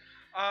vibing.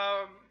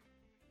 I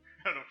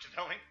don't know what you're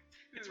telling.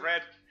 It's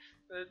red.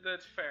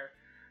 That's fair.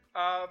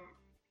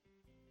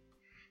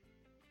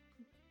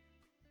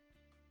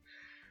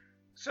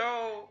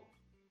 So,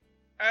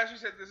 as we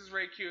said, this is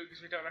Rei Q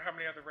because we don't know how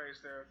many other Reis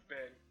there have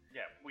been.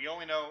 Yeah, we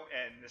only know,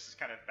 and this is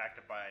kind of backed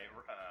up by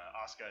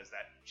Asuka, is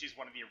that she's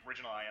one of the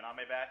original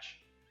Ayaname batch.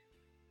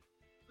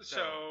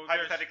 So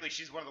hypothetically,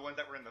 she's one of the ones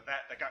that were in the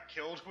vat that got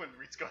killed when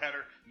Ritsuko had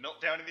her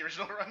meltdown in the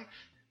original run.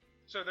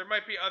 So there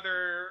might be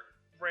other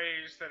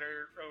Reis that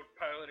are out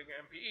piloting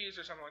MPEs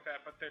or something like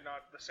that, but they're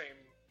not the same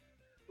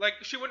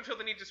Like, she wouldn't feel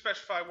the need to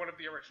specify one of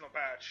the original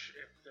batch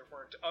if there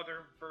weren't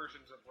other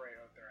versions of Rey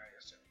out there, I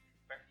assume.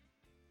 Fair.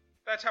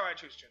 That's how I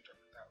choose to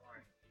interpret that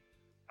line.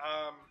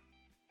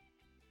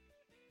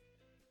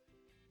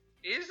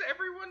 Is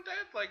everyone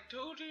dead? Like,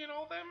 Toji and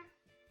all them?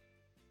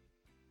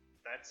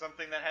 That's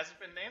something that hasn't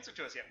been answered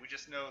to us yet. We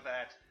just know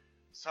that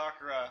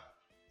Sakura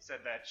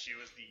said that she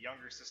was the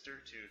younger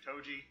sister to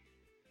Toji.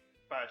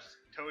 But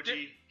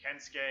Toji,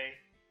 Kensuke,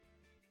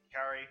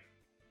 Kari,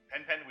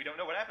 Pen, we don't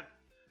know what happened.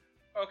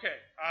 Okay,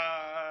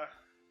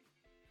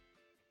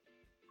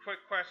 quick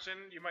question.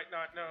 You might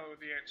not know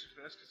the answer to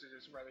this because it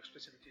is rather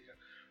specific detail.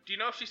 Do you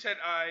know if she said,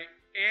 I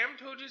am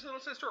Toji's little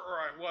sister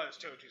or I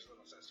was Toji's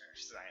little sister?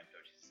 She said, I am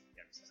Toji's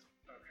younger sister.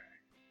 Okay.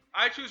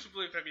 I choose to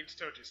believe that means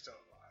Toji's still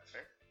alive.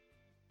 Fair.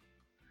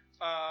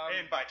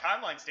 And by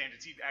timeline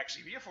standards, he'd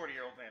actually be a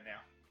 40-year-old man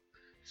now.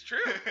 It's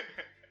true.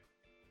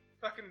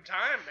 Fucking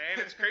time,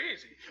 man. It's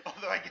crazy.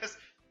 Although I guess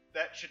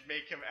that should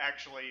make him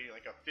actually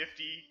like a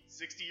 50,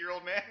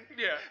 60-year-old man.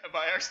 Yeah.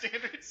 By our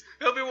standards.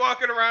 He'll be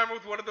walking around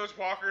with one of those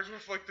walkers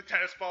with like the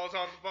tennis balls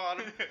on the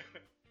bottom.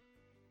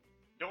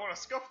 Don't want to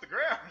scuff the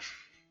ground.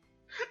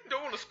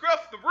 Don't want to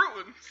scruff the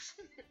ruins.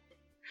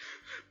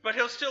 But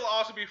he'll still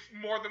also be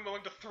more than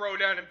willing to throw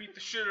down and beat the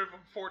shit out of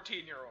a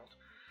 14-year-old.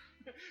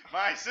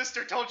 My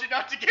sister told you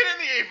not to get in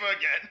the EVA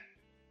again.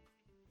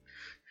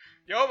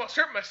 You almost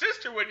hurt my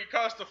sister when you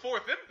caused the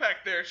fourth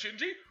impact there,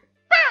 Shinji.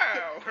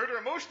 Bow! Hurt her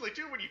emotionally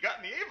too when you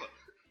got in the EVA.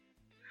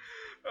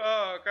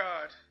 Oh,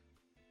 God.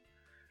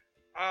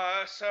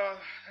 So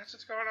that's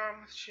what's going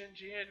on with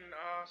Shinji and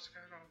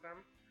Asuka and all of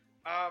them.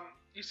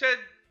 You said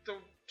the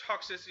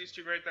toxicity is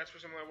too great. That's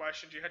presumably why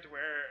Shinji had to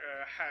wear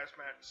a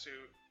hazmat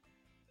suit.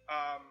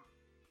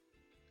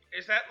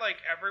 Is that like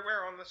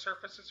everywhere on the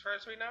surface as far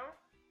as we know?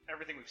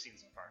 Everything we've seen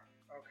so far.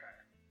 Okay.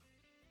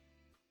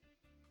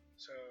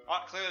 So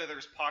clearly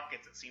there's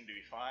pockets that seem to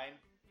be fine.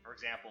 For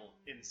example,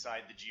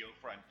 inside the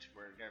geofront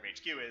where Nerve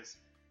HQ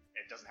is,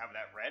 it doesn't have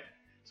that red.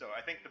 So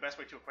I think the best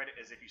way to equate it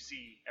is if you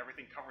see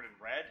everything covered in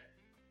red,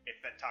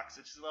 it's that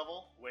toxicity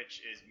level,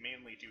 which is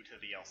mainly due to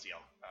the LCL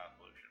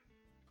pollution.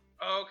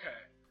 Okay.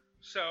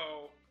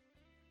 So,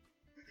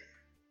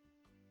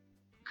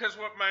 because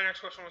what my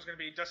next question was going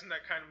to be, doesn't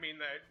that kind of mean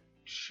that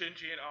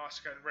Shinji and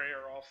Asuka and Rei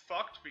are all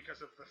fucked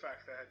because of the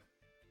fact that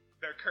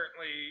they're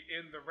currently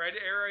in the red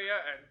area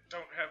and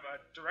don't have a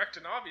direct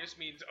and obvious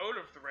means out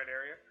of the red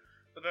area?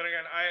 But then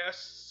again, I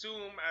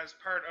assume as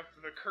part of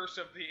the curse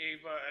of the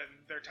EVA and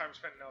their time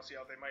spent in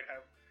LCL, they might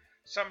have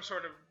some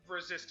sort of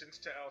resistance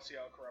to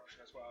LCL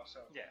corruption as well.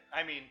 So yeah,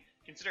 I mean,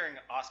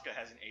 considering Asuka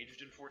hasn't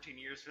aged in 14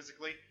 years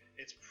physically,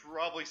 it's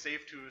probably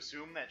safe to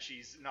assume that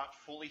she's not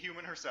fully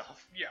human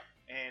herself. Yeah.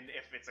 And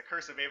if it's a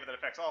curse of EVA that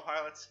affects all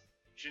pilots,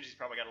 Shinji's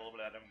probably got a little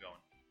bit of them going.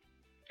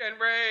 And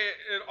Rei,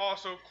 it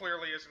also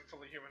clearly isn't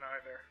fully human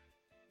either.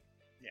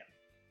 Yeah.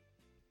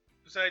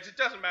 Besides, it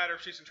doesn't matter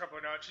if she's in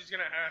trouble or not. She's going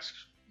to ask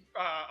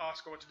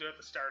Asuka what to do at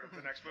the start of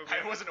the next movie.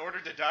 I wasn't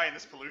ordered to die in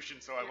this pollution,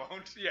 so I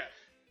won't. Yeah.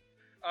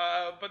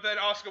 But then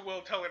Asuka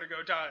will tell her to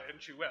go die, and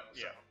she will.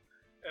 So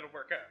it'll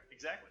work out.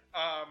 Exactly.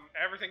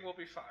 Everything will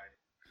be fine.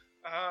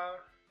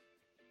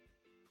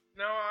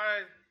 No,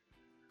 I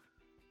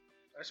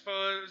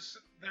suppose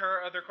there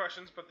are other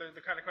questions, but they're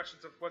the kind of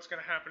questions of what's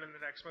going to happen in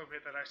the next movie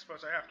that I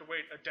suppose I have to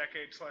wait a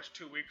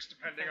decade/2 weeks,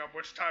 depending on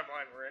which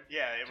timeline we're in.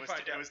 Yeah, it was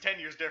 10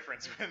 years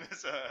difference when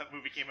this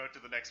movie came out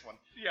to the next one.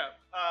 Yeah.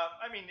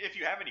 I mean, if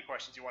you have any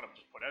questions you want to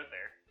just put out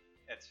there,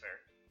 that's fair.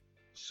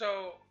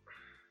 So,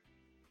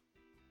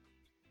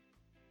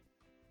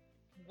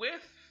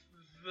 with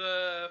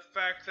the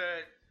fact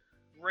that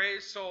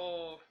Rei's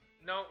soul,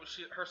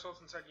 her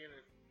soul's inside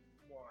Unit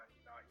 1,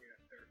 not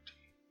Unit 13.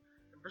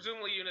 And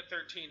presumably Unit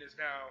 13 is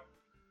now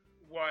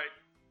what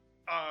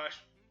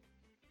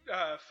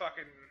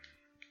fucking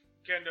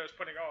Gendo's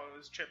putting all of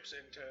his chips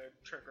into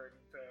triggering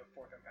the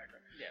fourth impact.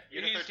 Right? Yeah,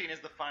 Unit 13 is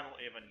the final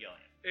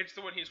Evangelion. It's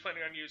the one he's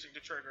planning on using to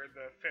trigger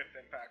the fifth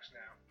impacts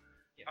now.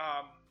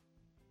 Yeah.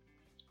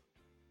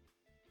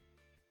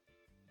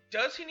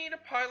 Does he need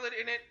a pilot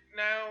in it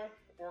now,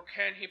 or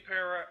can he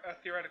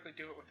theoretically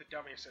do it with the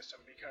dummy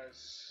system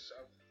because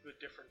of the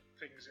different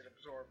things it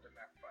absorbed in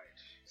that fight?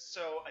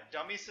 So a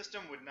dummy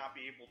system would not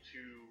be able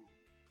to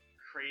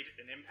create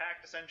an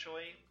impact,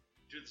 essentially,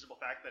 due to the simple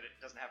fact that it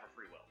doesn't have a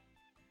free will.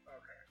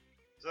 Okay.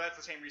 So that's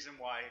the same reason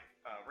why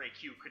Rei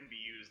Q couldn't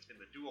be used in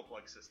the dual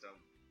plug system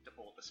to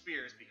pull the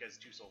spears, because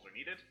 2 souls are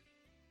needed.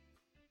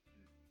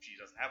 She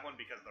doesn't have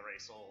one because the Rei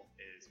soul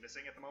is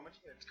missing at the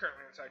moment. It's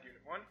currently inside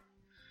Unit 1.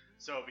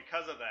 So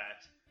because of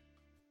that,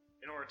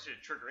 in order to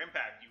trigger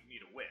impact, you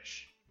need a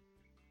wish.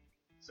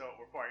 So it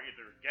requires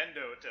either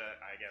Gendo to,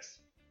 I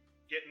guess,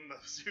 get in the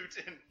suit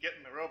and get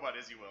in the robot,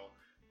 as you will,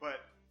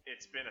 but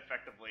it's been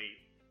effectively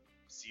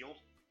sealed.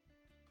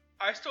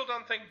 I still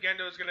don't think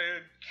Gendo is going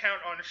to count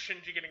on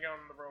Shinji getting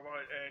on the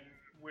robot and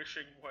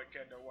wishing what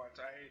Gendo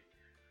wants. I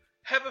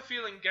have a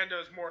feeling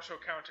Gendo is more so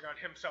counting on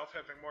himself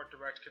having more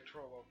direct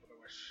control over the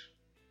wish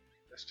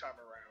this time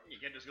around. Yeah,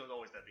 Gendo's going to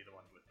always be the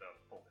one with the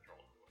full control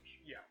over the wish.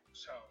 Yeah,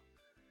 so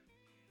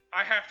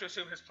I have to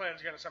assume his plan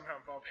is going to somehow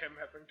involve him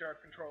having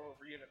direct control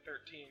over Unit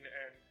 13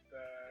 and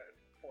the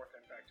 4th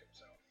Impact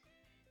himself.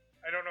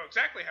 I don't know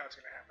exactly how it's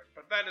going to happen,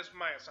 but that is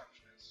my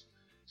assumption.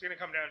 It's going to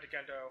come down to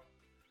Gendo,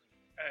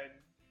 and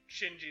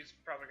Shinji's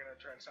probably going to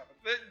try and stop it.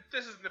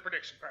 This is the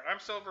prediction part. I'm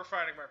still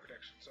refining my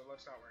prediction, so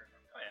let's not worry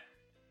about that. Oh, yeah.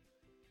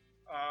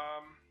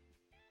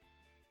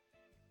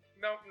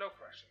 No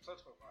questions.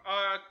 Let's move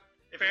on.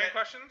 Fan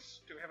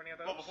questions? Do we have any of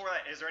those? Well, before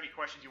that, is there any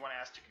questions you want to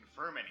ask to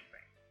confirm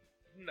anything?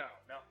 No.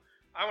 No?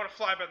 I want to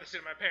fly by the seat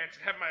of my pants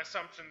and have my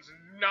assumptions and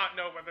not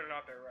know whether or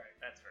not they're right.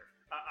 That's fair.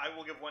 I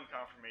will give one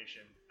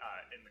confirmation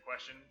in the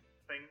question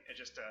thing, and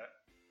just to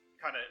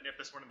kind of nip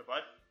this one in the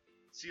bud.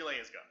 Seele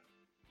is gone.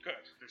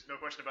 Good. There's no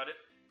question about it.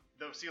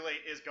 Though Seele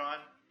is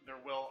gone,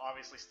 there will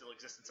obviously still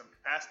exist in some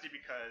capacity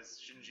because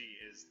Shinji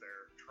is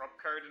their trump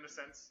card in a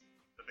sense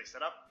that they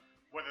set up.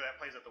 Whether that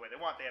plays out the way they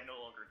want, they have no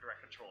longer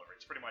direct control over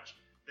it. It's pretty much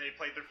they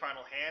played their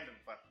final hand and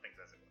left things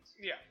as it was.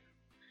 Yeah.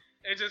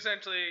 It's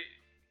essentially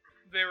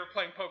they were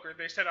playing poker.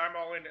 They said I'm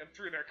all in and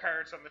threw their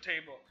cards on the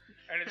table.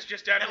 And it's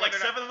just down to and like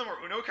 7 of them were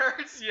Uno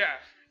cards? Yeah.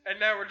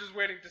 And now we're just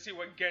waiting to see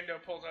what Gendo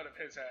pulls out of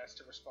his ass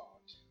to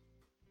respond.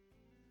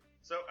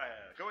 So,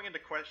 going into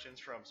questions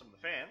from some of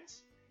the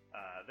fans,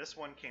 this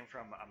one came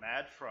from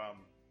Ahmad from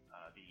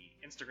the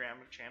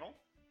Instagram channel.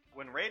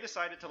 When Rei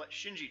decided to let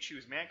Shinji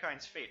choose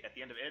mankind's fate at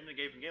the end of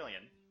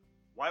Evangelion,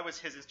 why was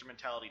his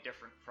instrumentality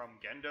different from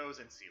Gendo's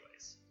and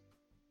Seele's?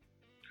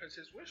 Because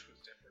his wish was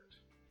different.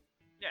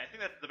 Yeah, I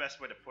think that's the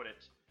best way to put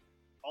it.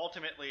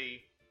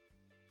 Ultimately,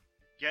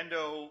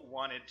 Gendo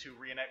wanted to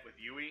reunite with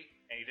Yui,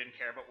 and he didn't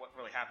care about what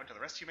really happened to the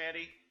rest of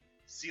humanity.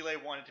 Seele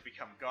wanted to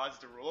become gods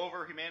to rule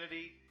over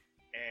humanity,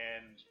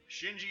 and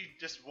Shinji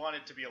just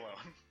wanted to be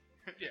alone.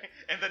 Yeah.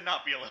 And then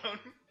not be alone.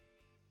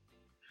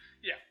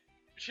 Yeah.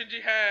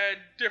 Shinji had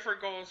different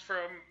goals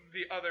from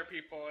the other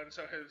people, and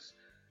so his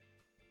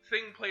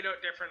thing played out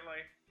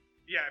differently.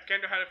 Yeah, if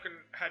Gendo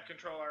had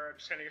control, our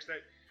understanding is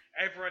that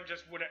everyone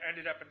just would have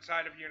ended up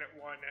inside of Unit 1,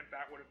 and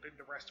that would have been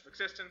the rest of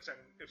existence, and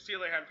if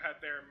Seele had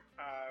had their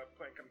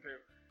plan come through,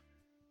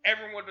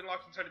 everyone would have been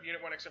locked inside of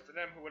Unit 1 except for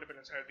them, who would have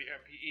been inside of the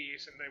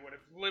MPEs, and they would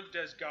have lived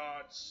as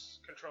gods,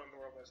 controlling the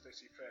world as they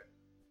see fit.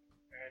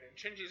 And in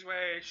Shinji's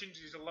way,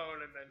 Shinji's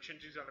alone, and then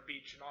Shinji's on a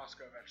beach, and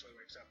Asuka eventually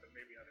wakes up, and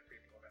maybe other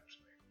people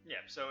eventually.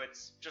 Yeah, so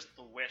it's just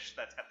the wish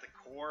that's at the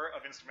core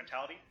of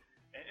instrumentality.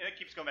 And it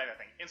keeps going back to that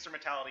thing.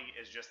 Instrumentality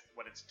is just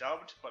what it's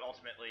dubbed, but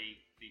ultimately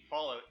the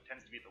fallout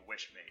tends to be the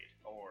wish made,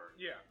 or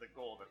the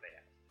goal that they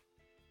have.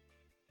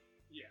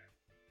 Yeah.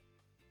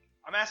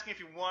 I'm asking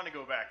if you want to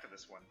go back to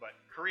this one, but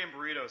Korean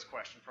Burrito's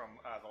question from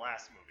the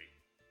last movie.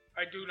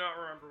 I do not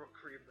remember what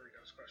Korean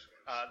Burrito's question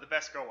was. The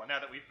best girl one, now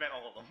that we've met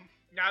all of them.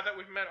 Now that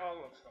we've met all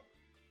of them.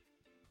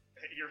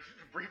 Your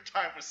brief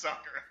time with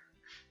Sakura.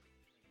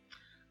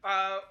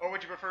 Or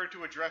would you prefer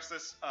to address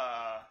this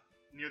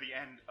near the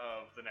end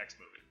of the next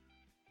movie?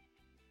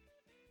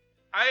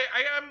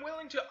 I am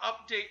willing to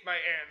update my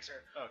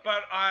answer, okay.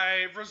 But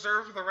I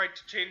reserve the right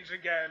to change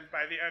again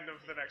by the end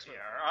of the next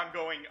movie. Yeah, our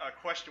ongoing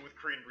question with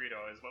Korean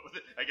Burrito is what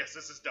I guess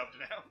this is dubbed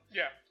now.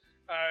 Yeah,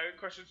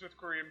 questions with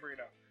Korean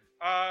Burrito.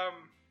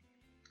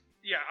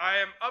 Yeah, I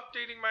am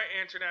updating my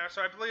answer now.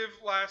 So I believe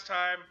last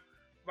time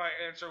my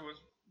answer was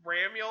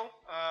Ramule.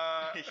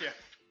 Yeah.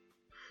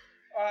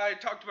 I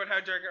talked about how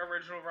during our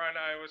original run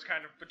I was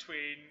kind of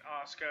between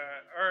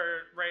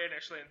Rei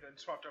initially, and then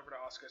swapped over to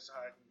Asuka's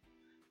side.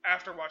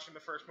 After watching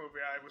the first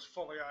movie, I was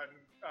fully on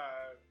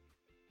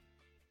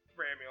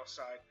Ramuel's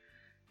side.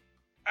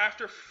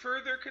 After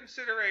further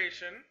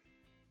consideration,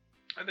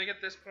 I think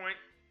at this point,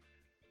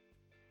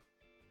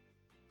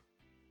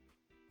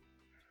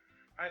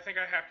 I think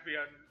I have to be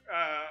on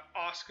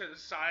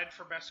Asuka's side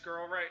for best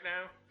girl right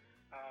now.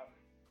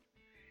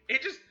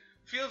 It just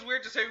feels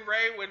weird to say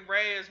Rei when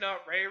Rei is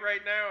not Rei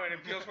right now, and it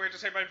feels weird to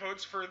say my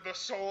vote's for the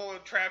soul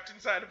trapped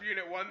inside of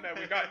Unit 1 that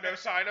we got no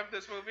sign of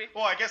this movie.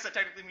 Well, I guess that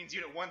technically means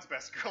Unit 1's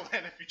best girl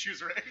then if you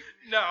choose Rei.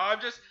 No, I'm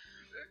just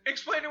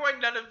explaining why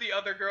none of the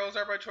other girls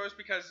are my choice,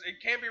 because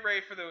it can't be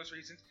Rei for those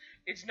reasons.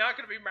 It's not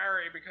going to be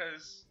Mari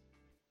because,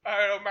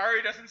 I don't know,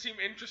 Mari doesn't seem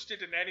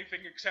interested in anything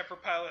except for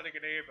piloting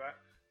an EVA.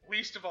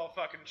 Least of all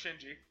fucking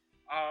Shinji.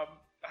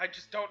 I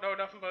just don't know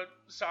enough about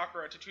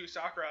Sakura to choose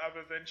Sakura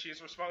other than she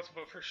is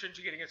responsible for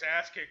Shinji getting his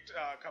ass kicked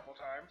a couple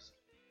times.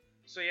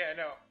 So yeah,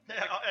 no.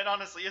 Yeah, and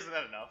honestly, isn't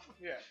that enough?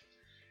 Yeah.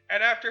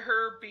 And after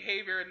her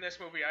behavior in this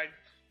movie,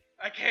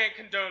 I can't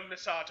condone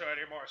Misato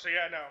anymore. So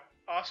yeah, no.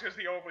 Asuka's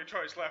the only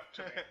choice left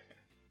to me.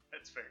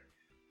 That's fair.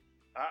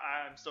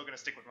 I'm still gonna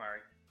stick with Mari.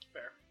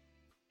 Fair.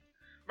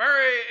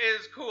 Mari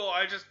is cool.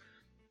 I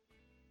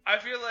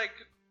feel like...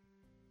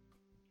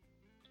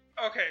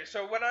 Okay,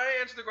 so when I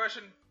answer the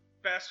question,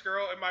 best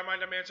girl, in my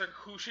mind I'm answering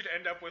who should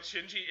end up with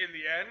Shinji in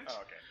the end.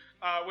 Oh,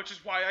 okay. Which is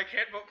why I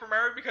can't vote for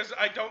Mari, because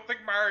I don't think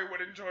Mari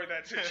would enjoy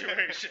that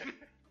situation.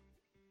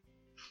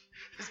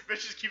 This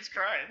bitch just keeps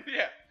crying.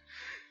 Yeah.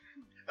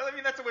 I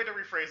mean, that's a way to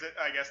rephrase it,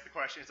 I guess, the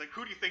question. It's like,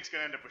 who do you think's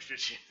gonna end up with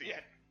Shinji at the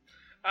end?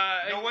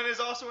 No one is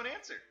also an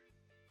answer.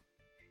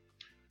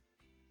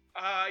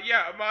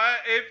 Yeah,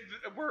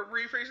 if we're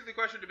rephrasing the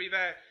question to be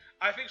that,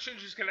 I think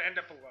Shinji's gonna end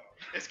up alone.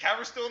 Is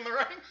Kaoru still in the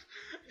running?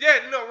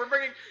 Yeah, no, we're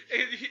bringing...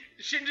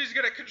 Shinji's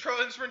gonna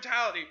control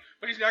instrumentality,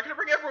 but he's not gonna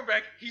bring everyone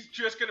back, he's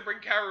just gonna bring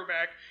Kaoru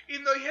back.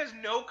 Even though he has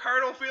no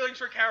carnal feelings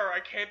for Kaoru, I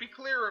can't be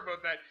clearer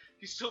about that.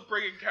 He's still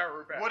bringing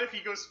Kaoru back. What if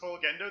he goes full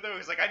Gendo, though?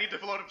 He's like, I need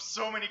to load up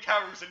so many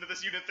Kaorus into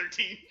this Unit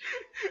 13.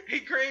 He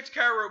creates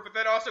Kaoru, but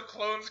then also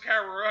clones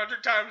Kaoru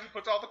 100 times and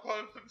puts all the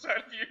clones inside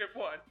of Unit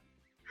 1.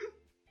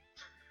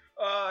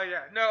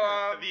 Yeah,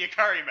 no, The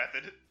Ikari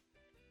method.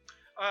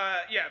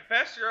 Yeah,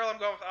 best girl, I'm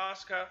going with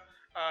Asuka.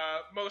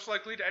 Most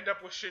likely to end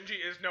up with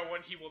Shinji is no one,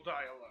 he will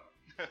die alone.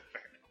 Fair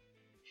enough.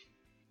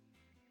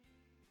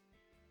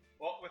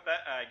 Well, with that,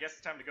 I guess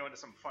it's time to go into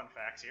some fun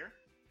facts here.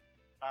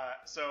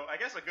 So I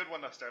guess a good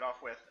one to start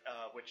off with,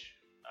 which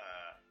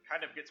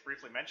kind of gets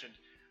briefly mentioned,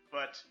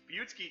 but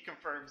Fuyutsuki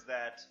confirms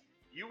that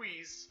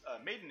Yui's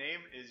maiden name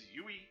is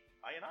Yui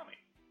Ayanami.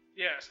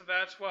 Yeah, so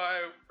that's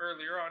why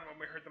earlier on when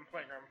we heard them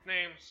playing around with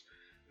names,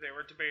 they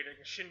were debating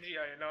Shinji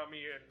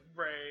Ayanami and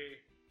Rei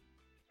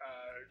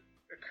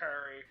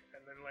Ikari,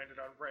 and then landed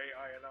on Rei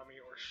Ayanami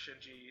or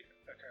Shinji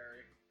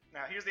Ikari.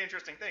 Now, here's the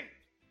interesting thing.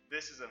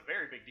 This is a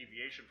very big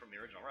deviation from the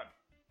original run.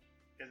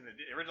 Because in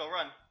the original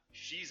run,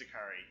 she's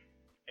Ikari,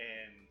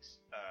 and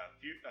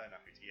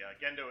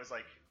Gendo is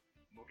like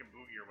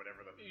Mokenbugi or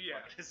whatever the fuck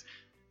it is.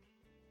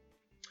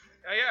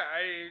 Yeah,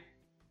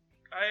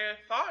 I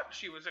thought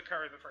she was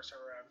Ikari the first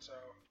time around, so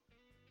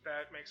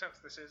that makes sense.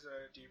 This is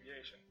a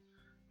deviation.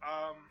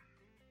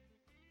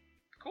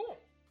 Cool.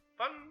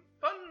 Fun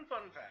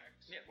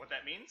fact. Yeah, what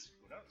that means,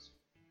 who knows?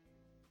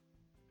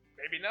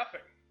 Maybe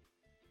nothing.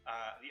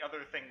 The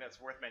other thing that's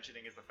worth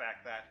mentioning is the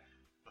fact that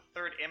the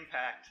third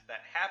impact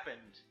that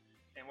happened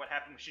and what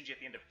happened with Shinji at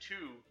the end of 2,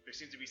 there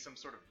seems to be some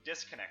sort of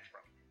disconnect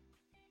from.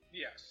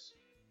 Yes.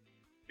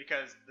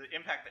 Because the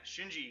impact that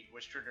Shinji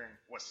was triggering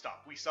was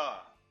stopped. We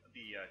saw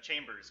the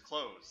chambers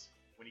close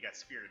when he got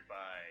speared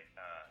by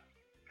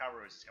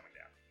Kaoru's coming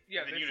down.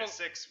 Yeah, and then Unit 6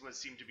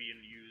 seemed to be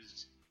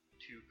used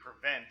to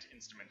prevent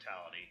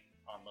instrumentality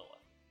on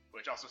Lilith,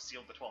 which also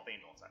sealed the 12th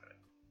angel inside of it.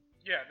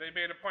 Yeah, they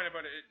made a point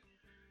about it.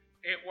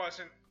 It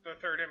wasn't the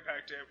third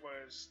impact, it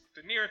was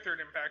the near third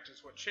impact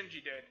is what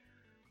Shinji did.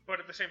 But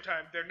at the same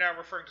time, they're now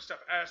referring to stuff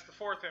as the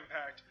fourth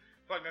impact,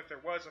 implying that there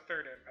was a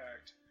third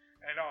impact.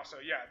 And also,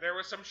 yeah, there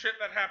was some shit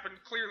that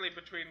happened clearly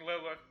between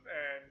Lilith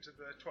and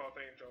the 12th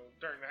angel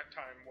during that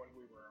time when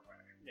we were away.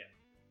 Yeah.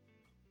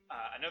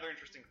 Another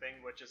interesting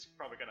thing, which is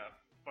probably going to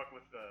fuck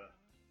with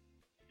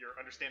your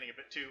understanding a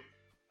bit too,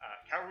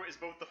 Kaoru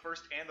is both the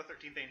first and the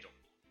 13th angel.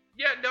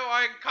 Yeah, no,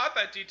 I caught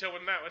that detail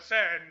when that was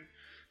said, and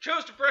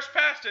chose to brush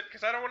past it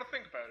because I don't want to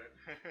think about it.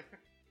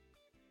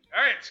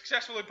 Alright,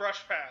 successfully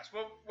brushed past.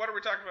 Well, what are we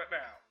talking about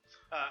now?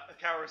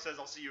 Kaoru says,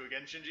 I'll see you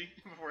again, Shinji,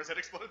 before his head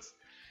explodes.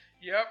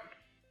 Yep.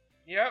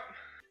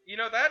 You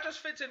know, that just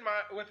fits in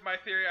with my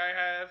theory I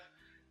have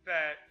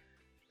that...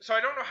 So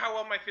I don't know how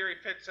well my theory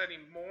fits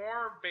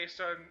anymore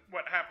based on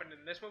what happened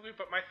in this movie,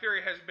 but my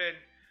theory has been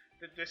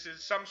that this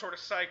is some sort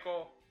of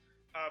cycle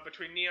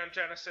between Neon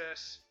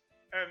Genesis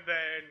and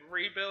then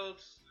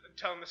Rebuild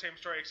telling the same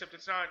story, except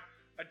it's not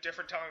a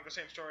different telling of the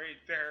same story.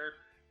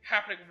 They're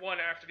happening one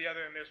after the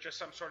other, and there's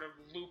just some sort of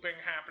looping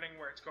happening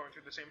where it's going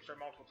through the same story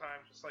multiple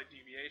times with slight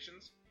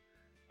deviations.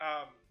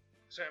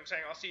 So I'm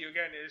saying I'll see you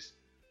again is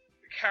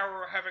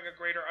Kaoru having a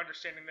greater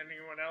understanding than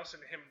anyone else,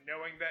 and him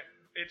knowing that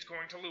it's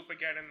going to loop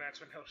again, and that's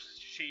when he'll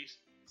see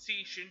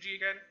Shinji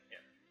again.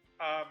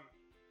 Yeah.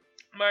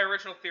 My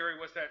original theory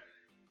was that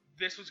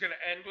this was going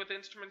to end with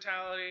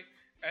instrumentality,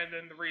 and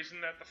then the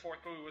reason that the fourth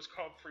movie was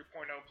called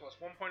 3.0 plus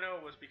 1.0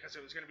 was because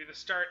it was going to be the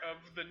start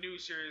of the new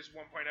series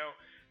 1.0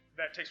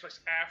 that takes place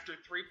after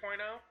 3.0.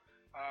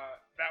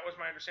 That was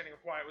my understanding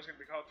of why it was going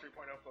to be called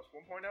 3.0 plus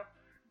 1.0.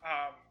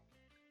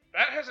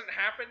 That hasn't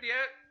happened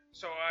yet,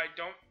 so I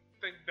don't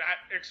think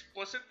that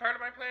explicit part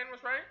of my plan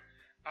was right.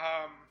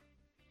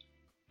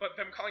 But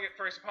them calling it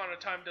Thrice Upon a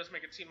Time does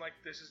make it seem like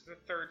this is the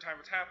third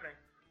time it's happening.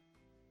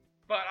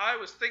 But I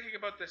was thinking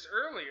about this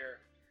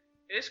earlier.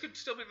 This could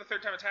still be the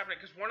third time it's happening,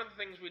 because one of the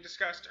things we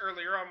discussed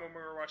earlier on when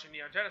we were watching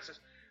Neon Genesis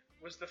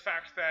was the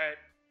fact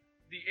that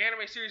the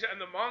anime series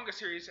and the manga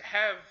series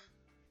have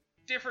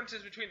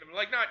differences between them.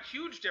 Like, not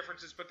huge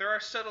differences, but there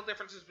are subtle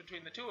differences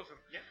between the two of them.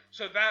 Yeah.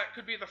 So that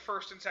could be the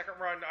first and second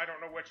run. I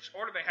don't know which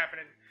order they happen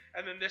in.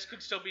 And then this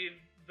could still be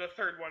the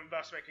third one,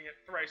 thus making it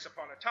Thrice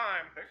Upon a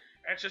Time. Okay.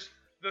 And it's just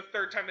the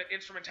third time that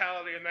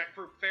instrumentality in that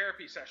group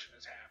therapy session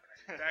is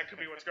happening. That could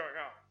be what's going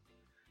on.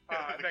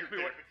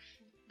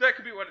 That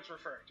could be what it's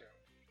referring to.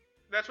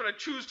 That's what I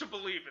choose to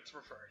believe it's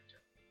referring to.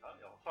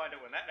 You'll find out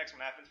when that next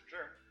one happens for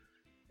sure.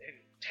 In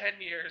 10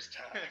 years'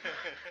 time.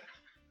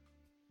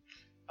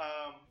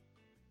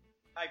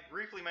 I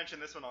briefly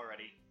mentioned this one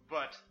already,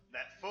 but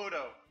that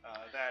photo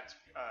that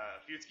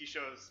Fuyutsuki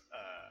shows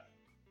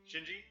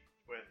Shinji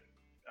with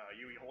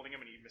Yui holding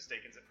him and he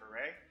mistakes it for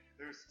Rei,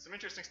 there's some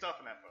interesting stuff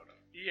in that photo.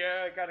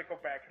 Yeah, I gotta go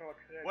back and look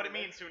at it. What it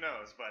means, who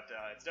knows, but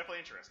it's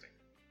definitely interesting.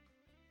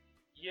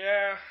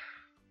 Yeah,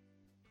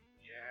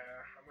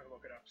 I'm gonna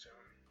look it up soon.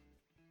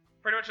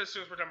 Pretty much as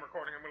soon as we're done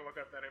recording, I'm going to look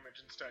up that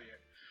image and study it.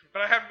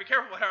 But I have to be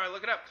careful with how I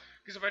look it up,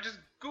 because if I just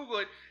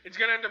Google it, it's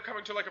going to end up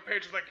coming to like a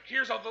page of like,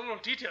 here's all the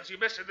little details you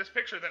missed in this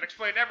picture that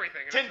explain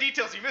everything. And 10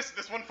 details you missed in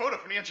this one photo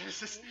from Neon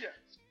Genesis. Yeah.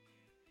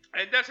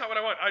 And that's not what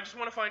I want. I just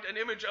want to find an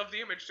image of the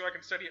image so I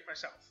can study it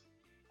myself.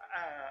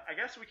 I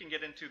guess we can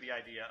get into the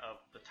idea of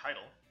the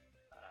title.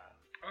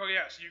 Oh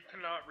yes, you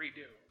cannot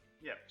redo.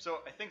 Yeah, so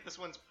I think this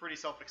one's pretty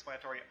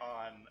self-explanatory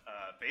on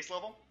base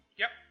level.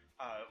 Yep.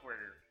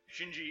 Where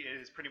Shinji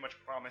is pretty much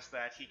promised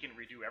that he can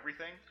redo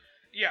everything.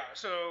 Yeah,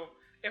 so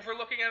if we're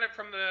looking at it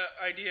from the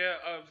idea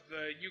of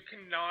the you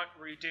cannot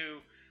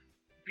redo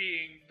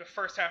being the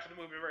first half of the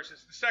movie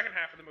versus the second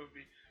half of the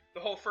movie, the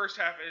whole first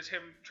half is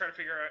him trying to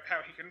figure out how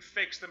he can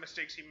fix the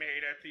mistakes he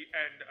made at the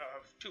end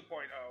of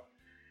 2.0.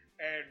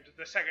 And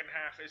the second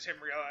half is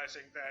him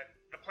realizing that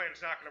the plan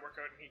is not going to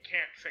work out and he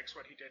can't fix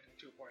what he did in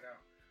 2.0.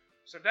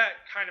 So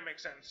that kind of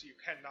makes sense. You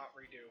cannot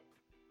redo.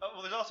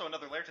 Well, there's also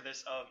another layer to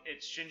this of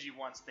it's Shinji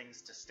wants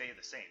things to stay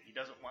the same. He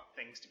doesn't want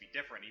things to be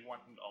different. He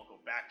wants them to all go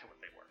back to what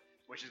they were,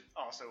 which is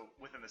also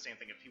within the same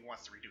thing if he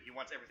wants to redo. He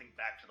wants everything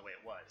back to the way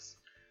it was.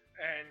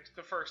 And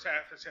the first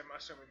half is him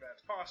assuming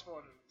that's possible,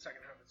 and the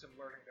second half is him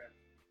learning that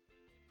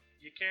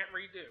you can't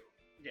redo.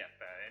 Yeah,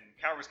 and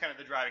Kaoru's kind of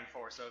the driving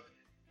force of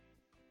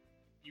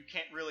you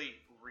can't really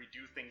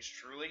redo things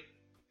truly.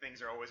 Things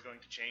are always going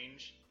to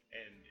change,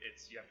 and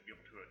you have to be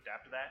able to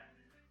adapt to that.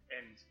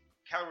 And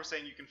Kaoru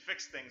saying you can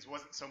fix things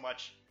wasn't so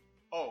much,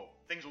 oh,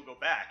 things will go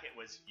back. It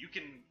was, you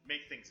can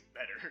make things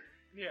better.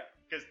 Yeah.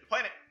 Because the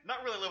planet,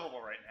 not really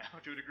livable right now,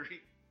 to a degree.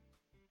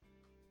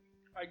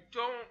 I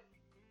don't...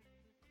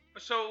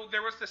 So,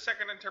 there was the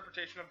second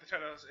interpretation of the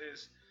titles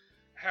is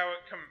how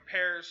it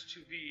compares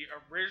to the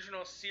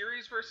original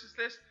series versus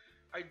this.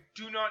 I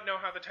do not know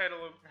how the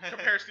title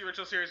compares to the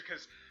original series,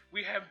 because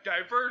we have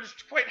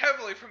diverged quite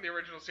heavily from the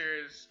original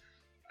series.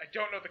 I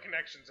don't know the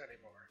connections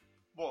anymore.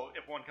 Well,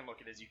 if one can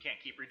look at it as you can't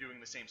keep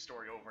redoing the same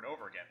story over and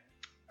over again.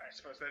 I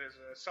suppose that is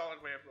a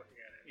solid way of looking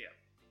at it. Yeah.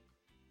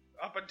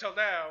 Up until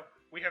now,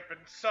 we have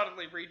been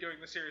subtly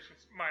redoing the series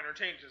with minor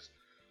changes.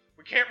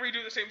 We can't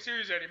redo the same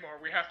series anymore.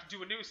 We have to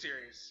do a new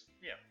series.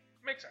 Yeah.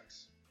 Makes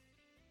sense.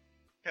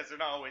 Because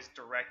they're not always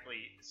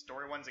directly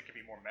story ones. It could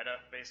be more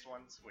meta-based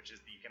ones, which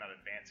is the you cannot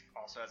advance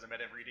also has a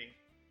meta reading.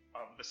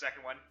 The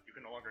second one, you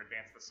can no longer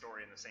advance the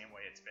story in the same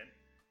way it's been.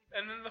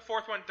 And then the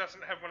fourth one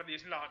doesn't have one of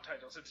these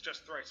non-titles. It's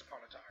just Thrice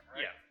Upon a Time,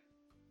 right? Yeah.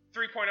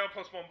 3.0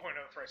 plus 1.0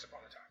 Thrice Upon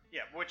a Time.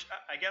 Yeah, which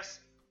I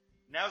guess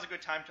now's a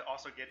good time to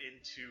also get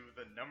into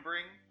the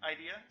numbering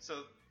idea.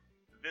 So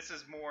this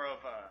is more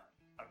of a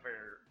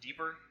very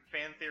deeper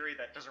fan theory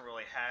that doesn't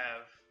really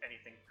have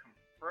anything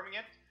confirming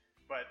it,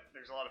 but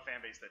there's a lot of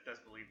fan base that does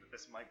believe that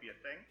this might be a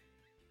thing.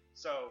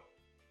 So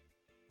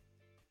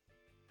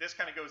this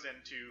kind of goes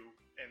into,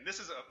 and these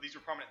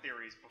were prominent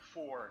theories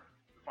before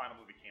the final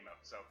movie came out.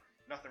 So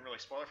nothing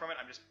really spoiler from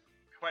it. I'm just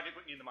trying to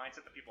put you in the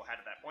mindset that people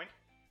had at that point.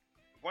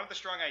 One of the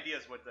strong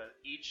ideas was that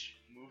each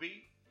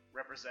movie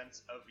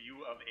represents a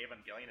view of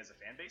Evangelion as a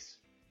fan base.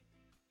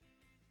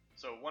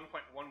 So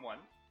 1.11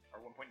 or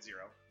 1.0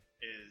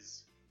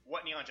 is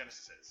what Neon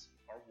Genesis is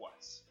or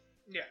was.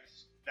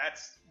 Yes.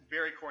 That's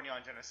very core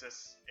Neon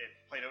Genesis. It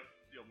played out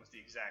almost the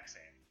exact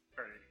same.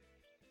 Very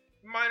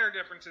minor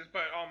differences,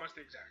 but almost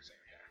the exact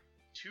same.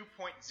 Yeah.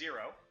 2.0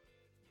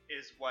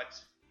 is what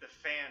the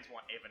fans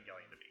want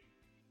Evangelion to be.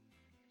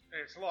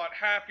 It's a lot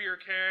happier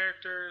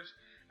characters,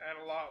 and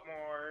a lot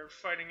more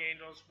fighting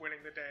angels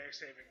winning the day,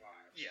 saving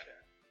lives. Yeah.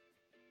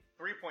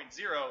 3.0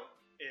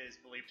 is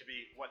believed to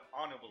be what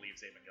Anno believes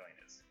Evangelion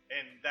is.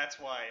 And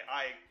that's why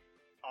I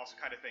also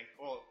kind of think,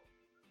 well,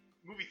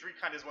 movie 3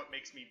 kind of is what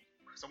makes me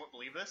somewhat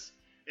believe this,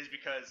 is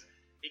because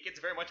it gets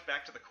very much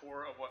back to the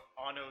core of what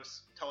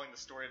Anno's telling the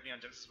story of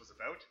Neon Genesis was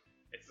about.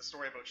 It's the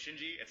story about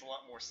Shinji. It's a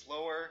lot more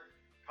slower,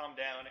 calm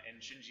down, and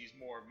Shinji's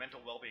more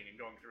mental well-being and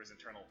going through his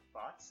internal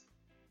thoughts.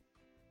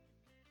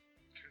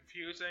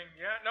 Confusing.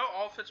 Yeah, no,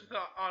 all fits with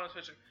Anno's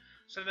vision.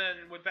 So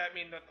then, would that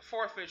mean that the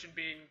fourth vision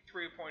being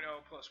 3.0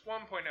 plus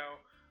 1.0,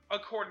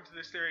 according to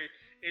this theory,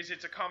 is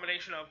it's a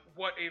combination of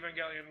what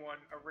Evangelion 1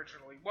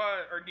 originally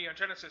was, or Neon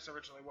Genesis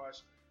originally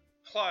was,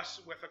 plus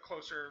with a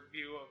closer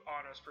view of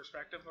Anno's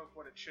perspective of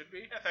what it should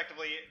be?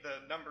 Effectively, the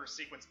number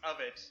sequence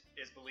of it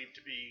is believed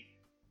to be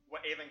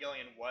what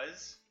Evangelion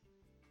was,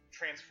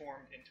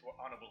 transformed into what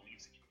Anno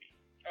believes it can be.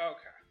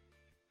 Okay.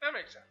 That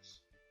makes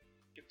sense.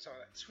 Get some of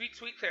that sweet,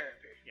 sweet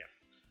therapy. Yeah.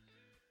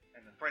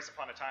 And then Thrice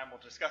Upon a Time,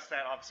 we'll discuss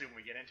that obviously when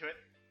we get into it.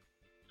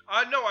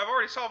 No, I've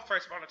already solved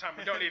Thrice Upon a Time.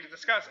 We don't need to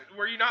discuss it.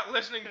 Were you not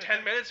listening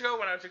 10 minutes ago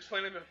when I was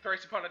explaining the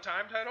Thrice Upon a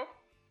Time title?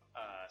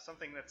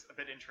 Something that's a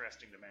bit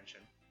interesting to mention.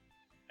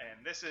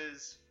 And this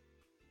is...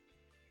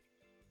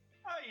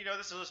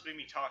 this will just be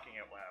me talking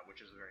out loud,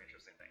 which is a very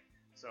interesting thing.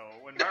 So,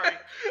 when Mari...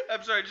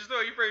 I'm sorry, just the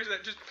way you phrase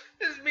that. Just,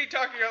 this is me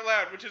talking out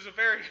loud, which is a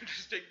very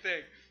interesting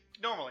thing.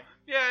 Normally.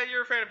 Yeah,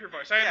 you're a fan of your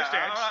voice. I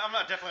understand. I'm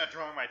definitely not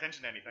drawing my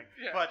attention to anything.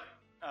 Yeah. But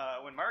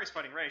when Mari's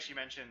fighting Rei, she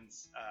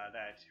mentions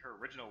that her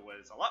original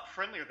was a lot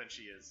friendlier than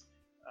she is.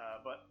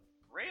 But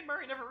Rei and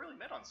Mari never really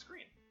met on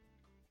screen.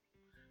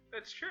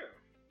 That's true.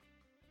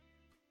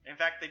 In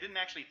fact, they didn't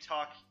actually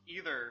talk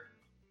either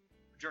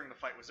during the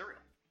fight with Zuriel.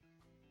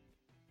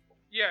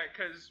 Yeah,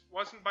 because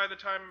wasn't by the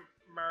time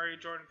Mari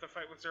joined the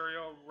fight with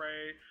Zuriel,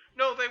 Rey...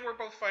 No, they were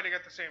both fighting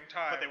at the same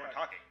time. But they weren't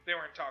talking. They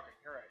weren't talking,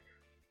 you're right.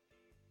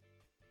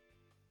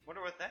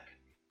 Wonder what that could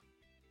be.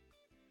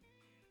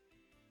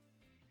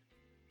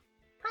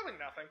 Probably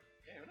nothing.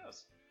 Yeah, who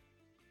knows?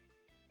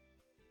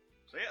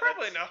 So yeah,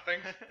 Probably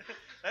nothing.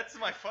 That's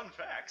my fun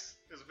facts.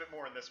 There's a bit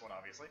more in this one,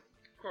 obviously.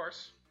 Of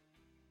course.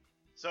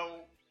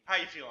 So, how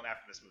you feeling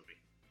after this movie?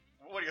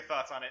 What are your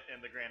thoughts on it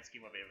in the grand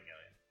scheme of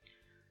Evangelion?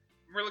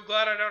 I'm really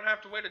glad I don't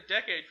have to wait a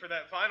decade for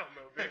that final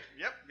movie.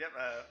 Yep,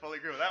 fully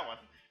agree with that one.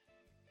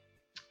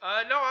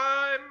 No,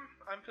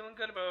 I'm feeling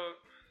good about...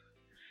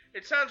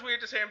 It sounds weird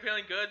to say I'm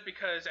feeling good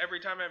because every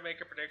time I make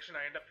a prediction,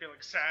 I end up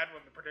feeling sad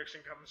when the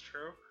prediction comes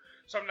true.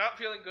 So I'm not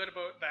feeling good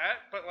about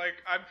that, but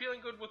like I'm feeling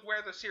good with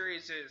where the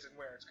series is and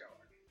where it's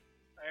going.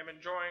 I am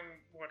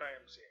enjoying what I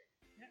am seeing.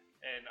 Yeah.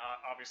 And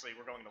obviously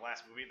we're going to the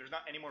last movie. There's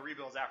not any more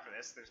rebuilds after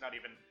this. There's not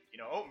even,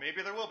 oh,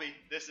 maybe there will be.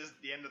 This is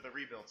the end of the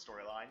rebuild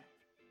storyline.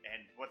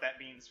 And what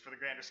that means for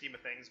the grander scheme of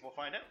things, we'll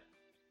find out.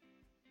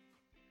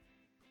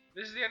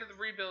 This is the end of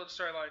the rebuild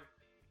storyline.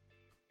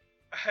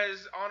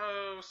 Has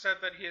Anno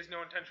said that he has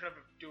no intention of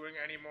doing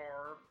any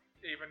more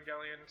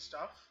Evangelion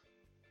stuff?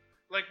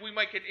 Like, we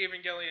might get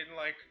Evangelion,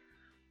 like,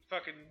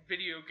 fucking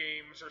video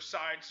games or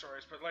side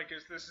stories, but, like,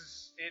 is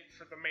it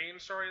for the main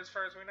story as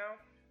far as we know?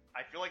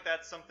 I feel like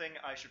that's something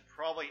I should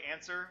probably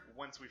answer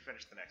once we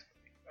finish the next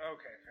movie.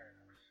 Okay, fair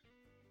enough.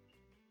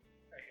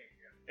 I hate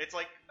you. It's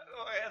like,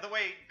 the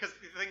way, because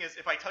the thing is,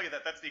 if I tell you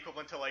that, that's the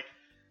equivalent to, like,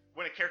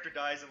 when a character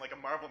dies in, like,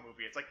 a Marvel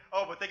movie. It's like,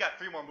 oh, but they got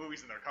 3 more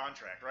movies in their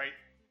contract, right?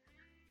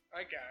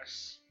 I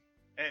guess.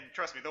 And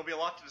trust me, there'll be a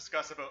lot to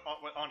discuss about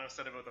what Anno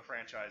said about the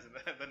franchise in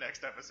the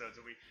next episodes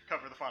when we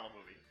cover the final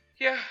movie.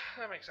 Yeah,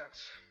 that makes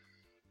sense.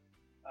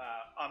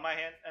 On my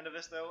end of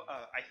this, though,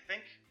 I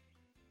think,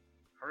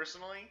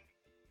 personally,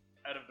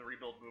 out of the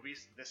rebuild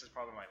movies, this is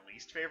probably my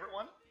least favorite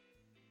one.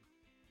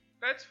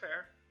 That's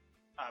fair.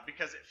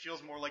 Because it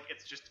feels more like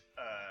it's just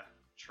a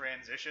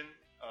transition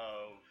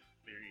of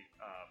the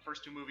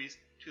first 2 movies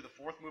to the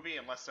 4th movie,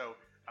 and less so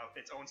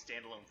its own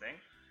standalone thing.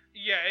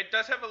 Yeah, it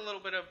does have a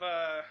little bit of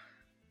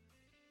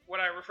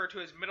what I refer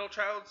to as middle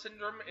child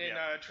syndrome in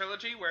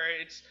Trilogy, where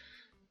it's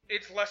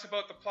less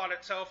about the plot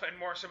itself and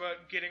more so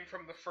about getting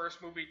from the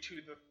first movie to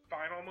the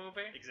final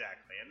movie.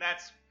 Exactly, and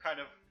that's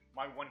kind of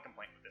my one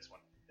complaint with this one.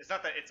 It's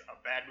not that it's a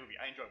bad movie.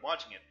 I enjoy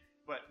watching it,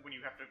 but when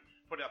you have to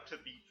put it up to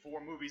the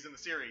 4 movies in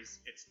the series,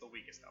 it's the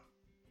weakest of them.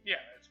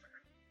 Yeah, that's fair.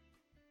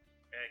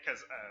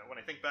 Because when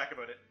I think back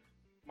about it,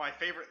 my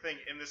favorite thing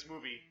in this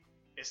movie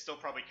is still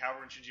probably Kaoru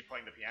and Shinji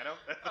playing the piano.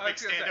 That's the big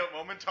standout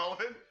moment to all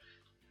of it.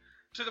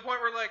 To the point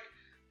where, like,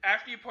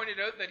 after you pointed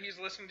out that he's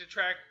listening to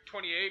track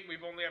 28,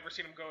 we've only ever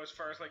seen him go as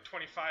far as, like,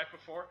 25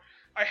 before,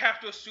 I have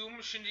to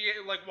assume Shinji,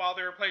 like, while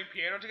they were playing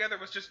piano together,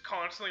 was just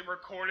constantly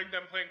recording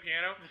them playing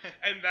piano,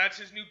 and that's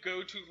his new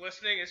go-to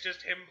listening, is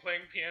just him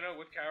playing piano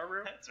with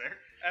Kaoru. That's fair.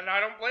 And I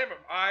don't blame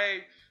him.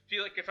 I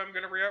feel like if I'm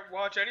going to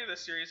watch any of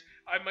this series,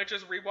 I might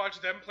just rewatch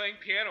them playing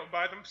piano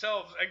by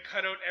themselves and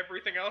cut out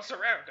everything else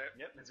around it.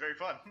 Yep, it's very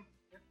fun.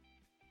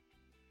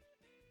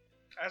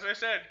 As I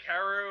said,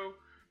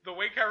 the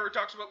way Kaoru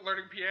talks about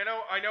learning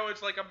piano, I know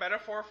it's like a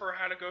metaphor for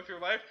how to go through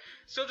life.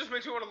 Still just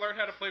makes me want to learn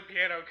how to play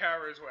piano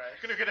Kaoru's way.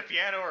 Gonna get a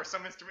piano or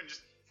some instrument,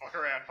 just fuck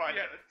around, find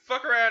it.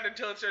 Fuck around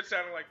until it starts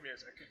sounding like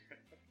music.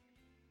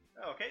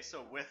 Okay,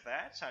 so with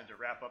that, time to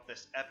wrap up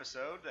this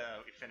episode.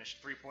 We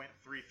finished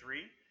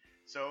 3.33.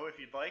 So if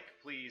you'd like,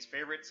 please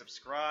favorite,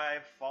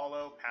 subscribe,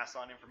 follow, pass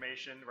on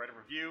information, write a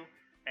review.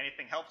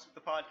 Anything helps with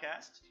the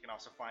podcast. You can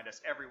also find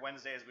us every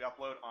Wednesday as we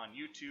upload on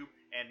YouTube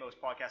and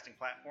most podcasting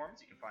platforms.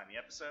 You can find the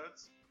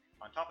episodes.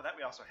 On top of that,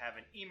 we also have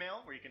an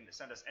email where you can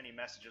send us any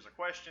messages or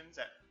questions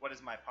at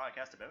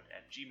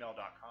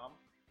whatismypodcastabout@gmail.com.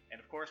 And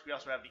of course, we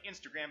also have the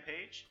Instagram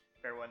page,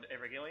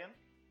 Evangelion,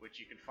 which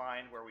you can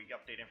find where we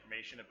update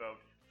information about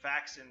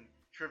facts and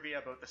trivia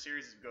about the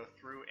series as we go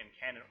through in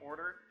canon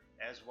order,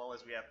 as well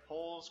as we have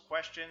polls,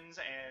 questions,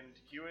 and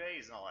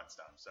Q&As and all that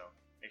stuff. So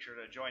make sure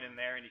to join in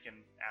there and you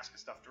can ask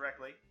us stuff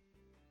directly.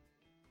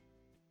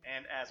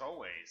 And as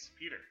always,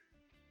 Peter,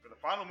 for the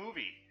final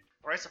movie,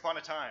 Thrice Upon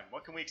a Time,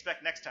 what can we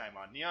expect next time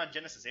on Neon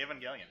Genesis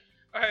Evangelion?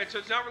 Alright, so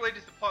it's not related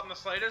to the plot in the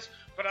slightest,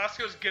 but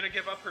Asuka's gonna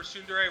give up her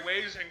tsundere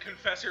ways and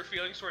confess her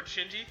feelings towards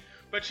Shinji,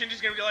 but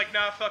Shinji's gonna be like,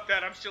 nah, fuck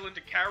that, I'm still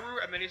into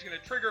Kaoru, and then he's gonna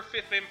trigger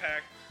 5th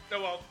impact,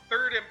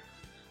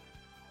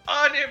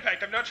 an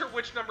impact, I'm not sure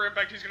which number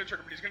impact he's gonna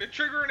trigger, but he's gonna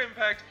trigger an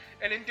impact,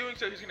 and in doing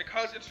so, he's gonna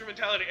cause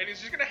instrumentality, and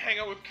he's just gonna hang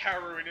out with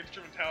Kaoru in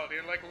instrumentality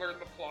and, like, learn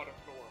the plot of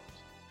the world.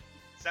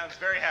 Sounds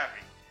very happy.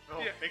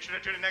 Well, make sure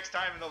to tune in next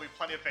time, and there'll be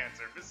plenty of fan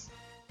service.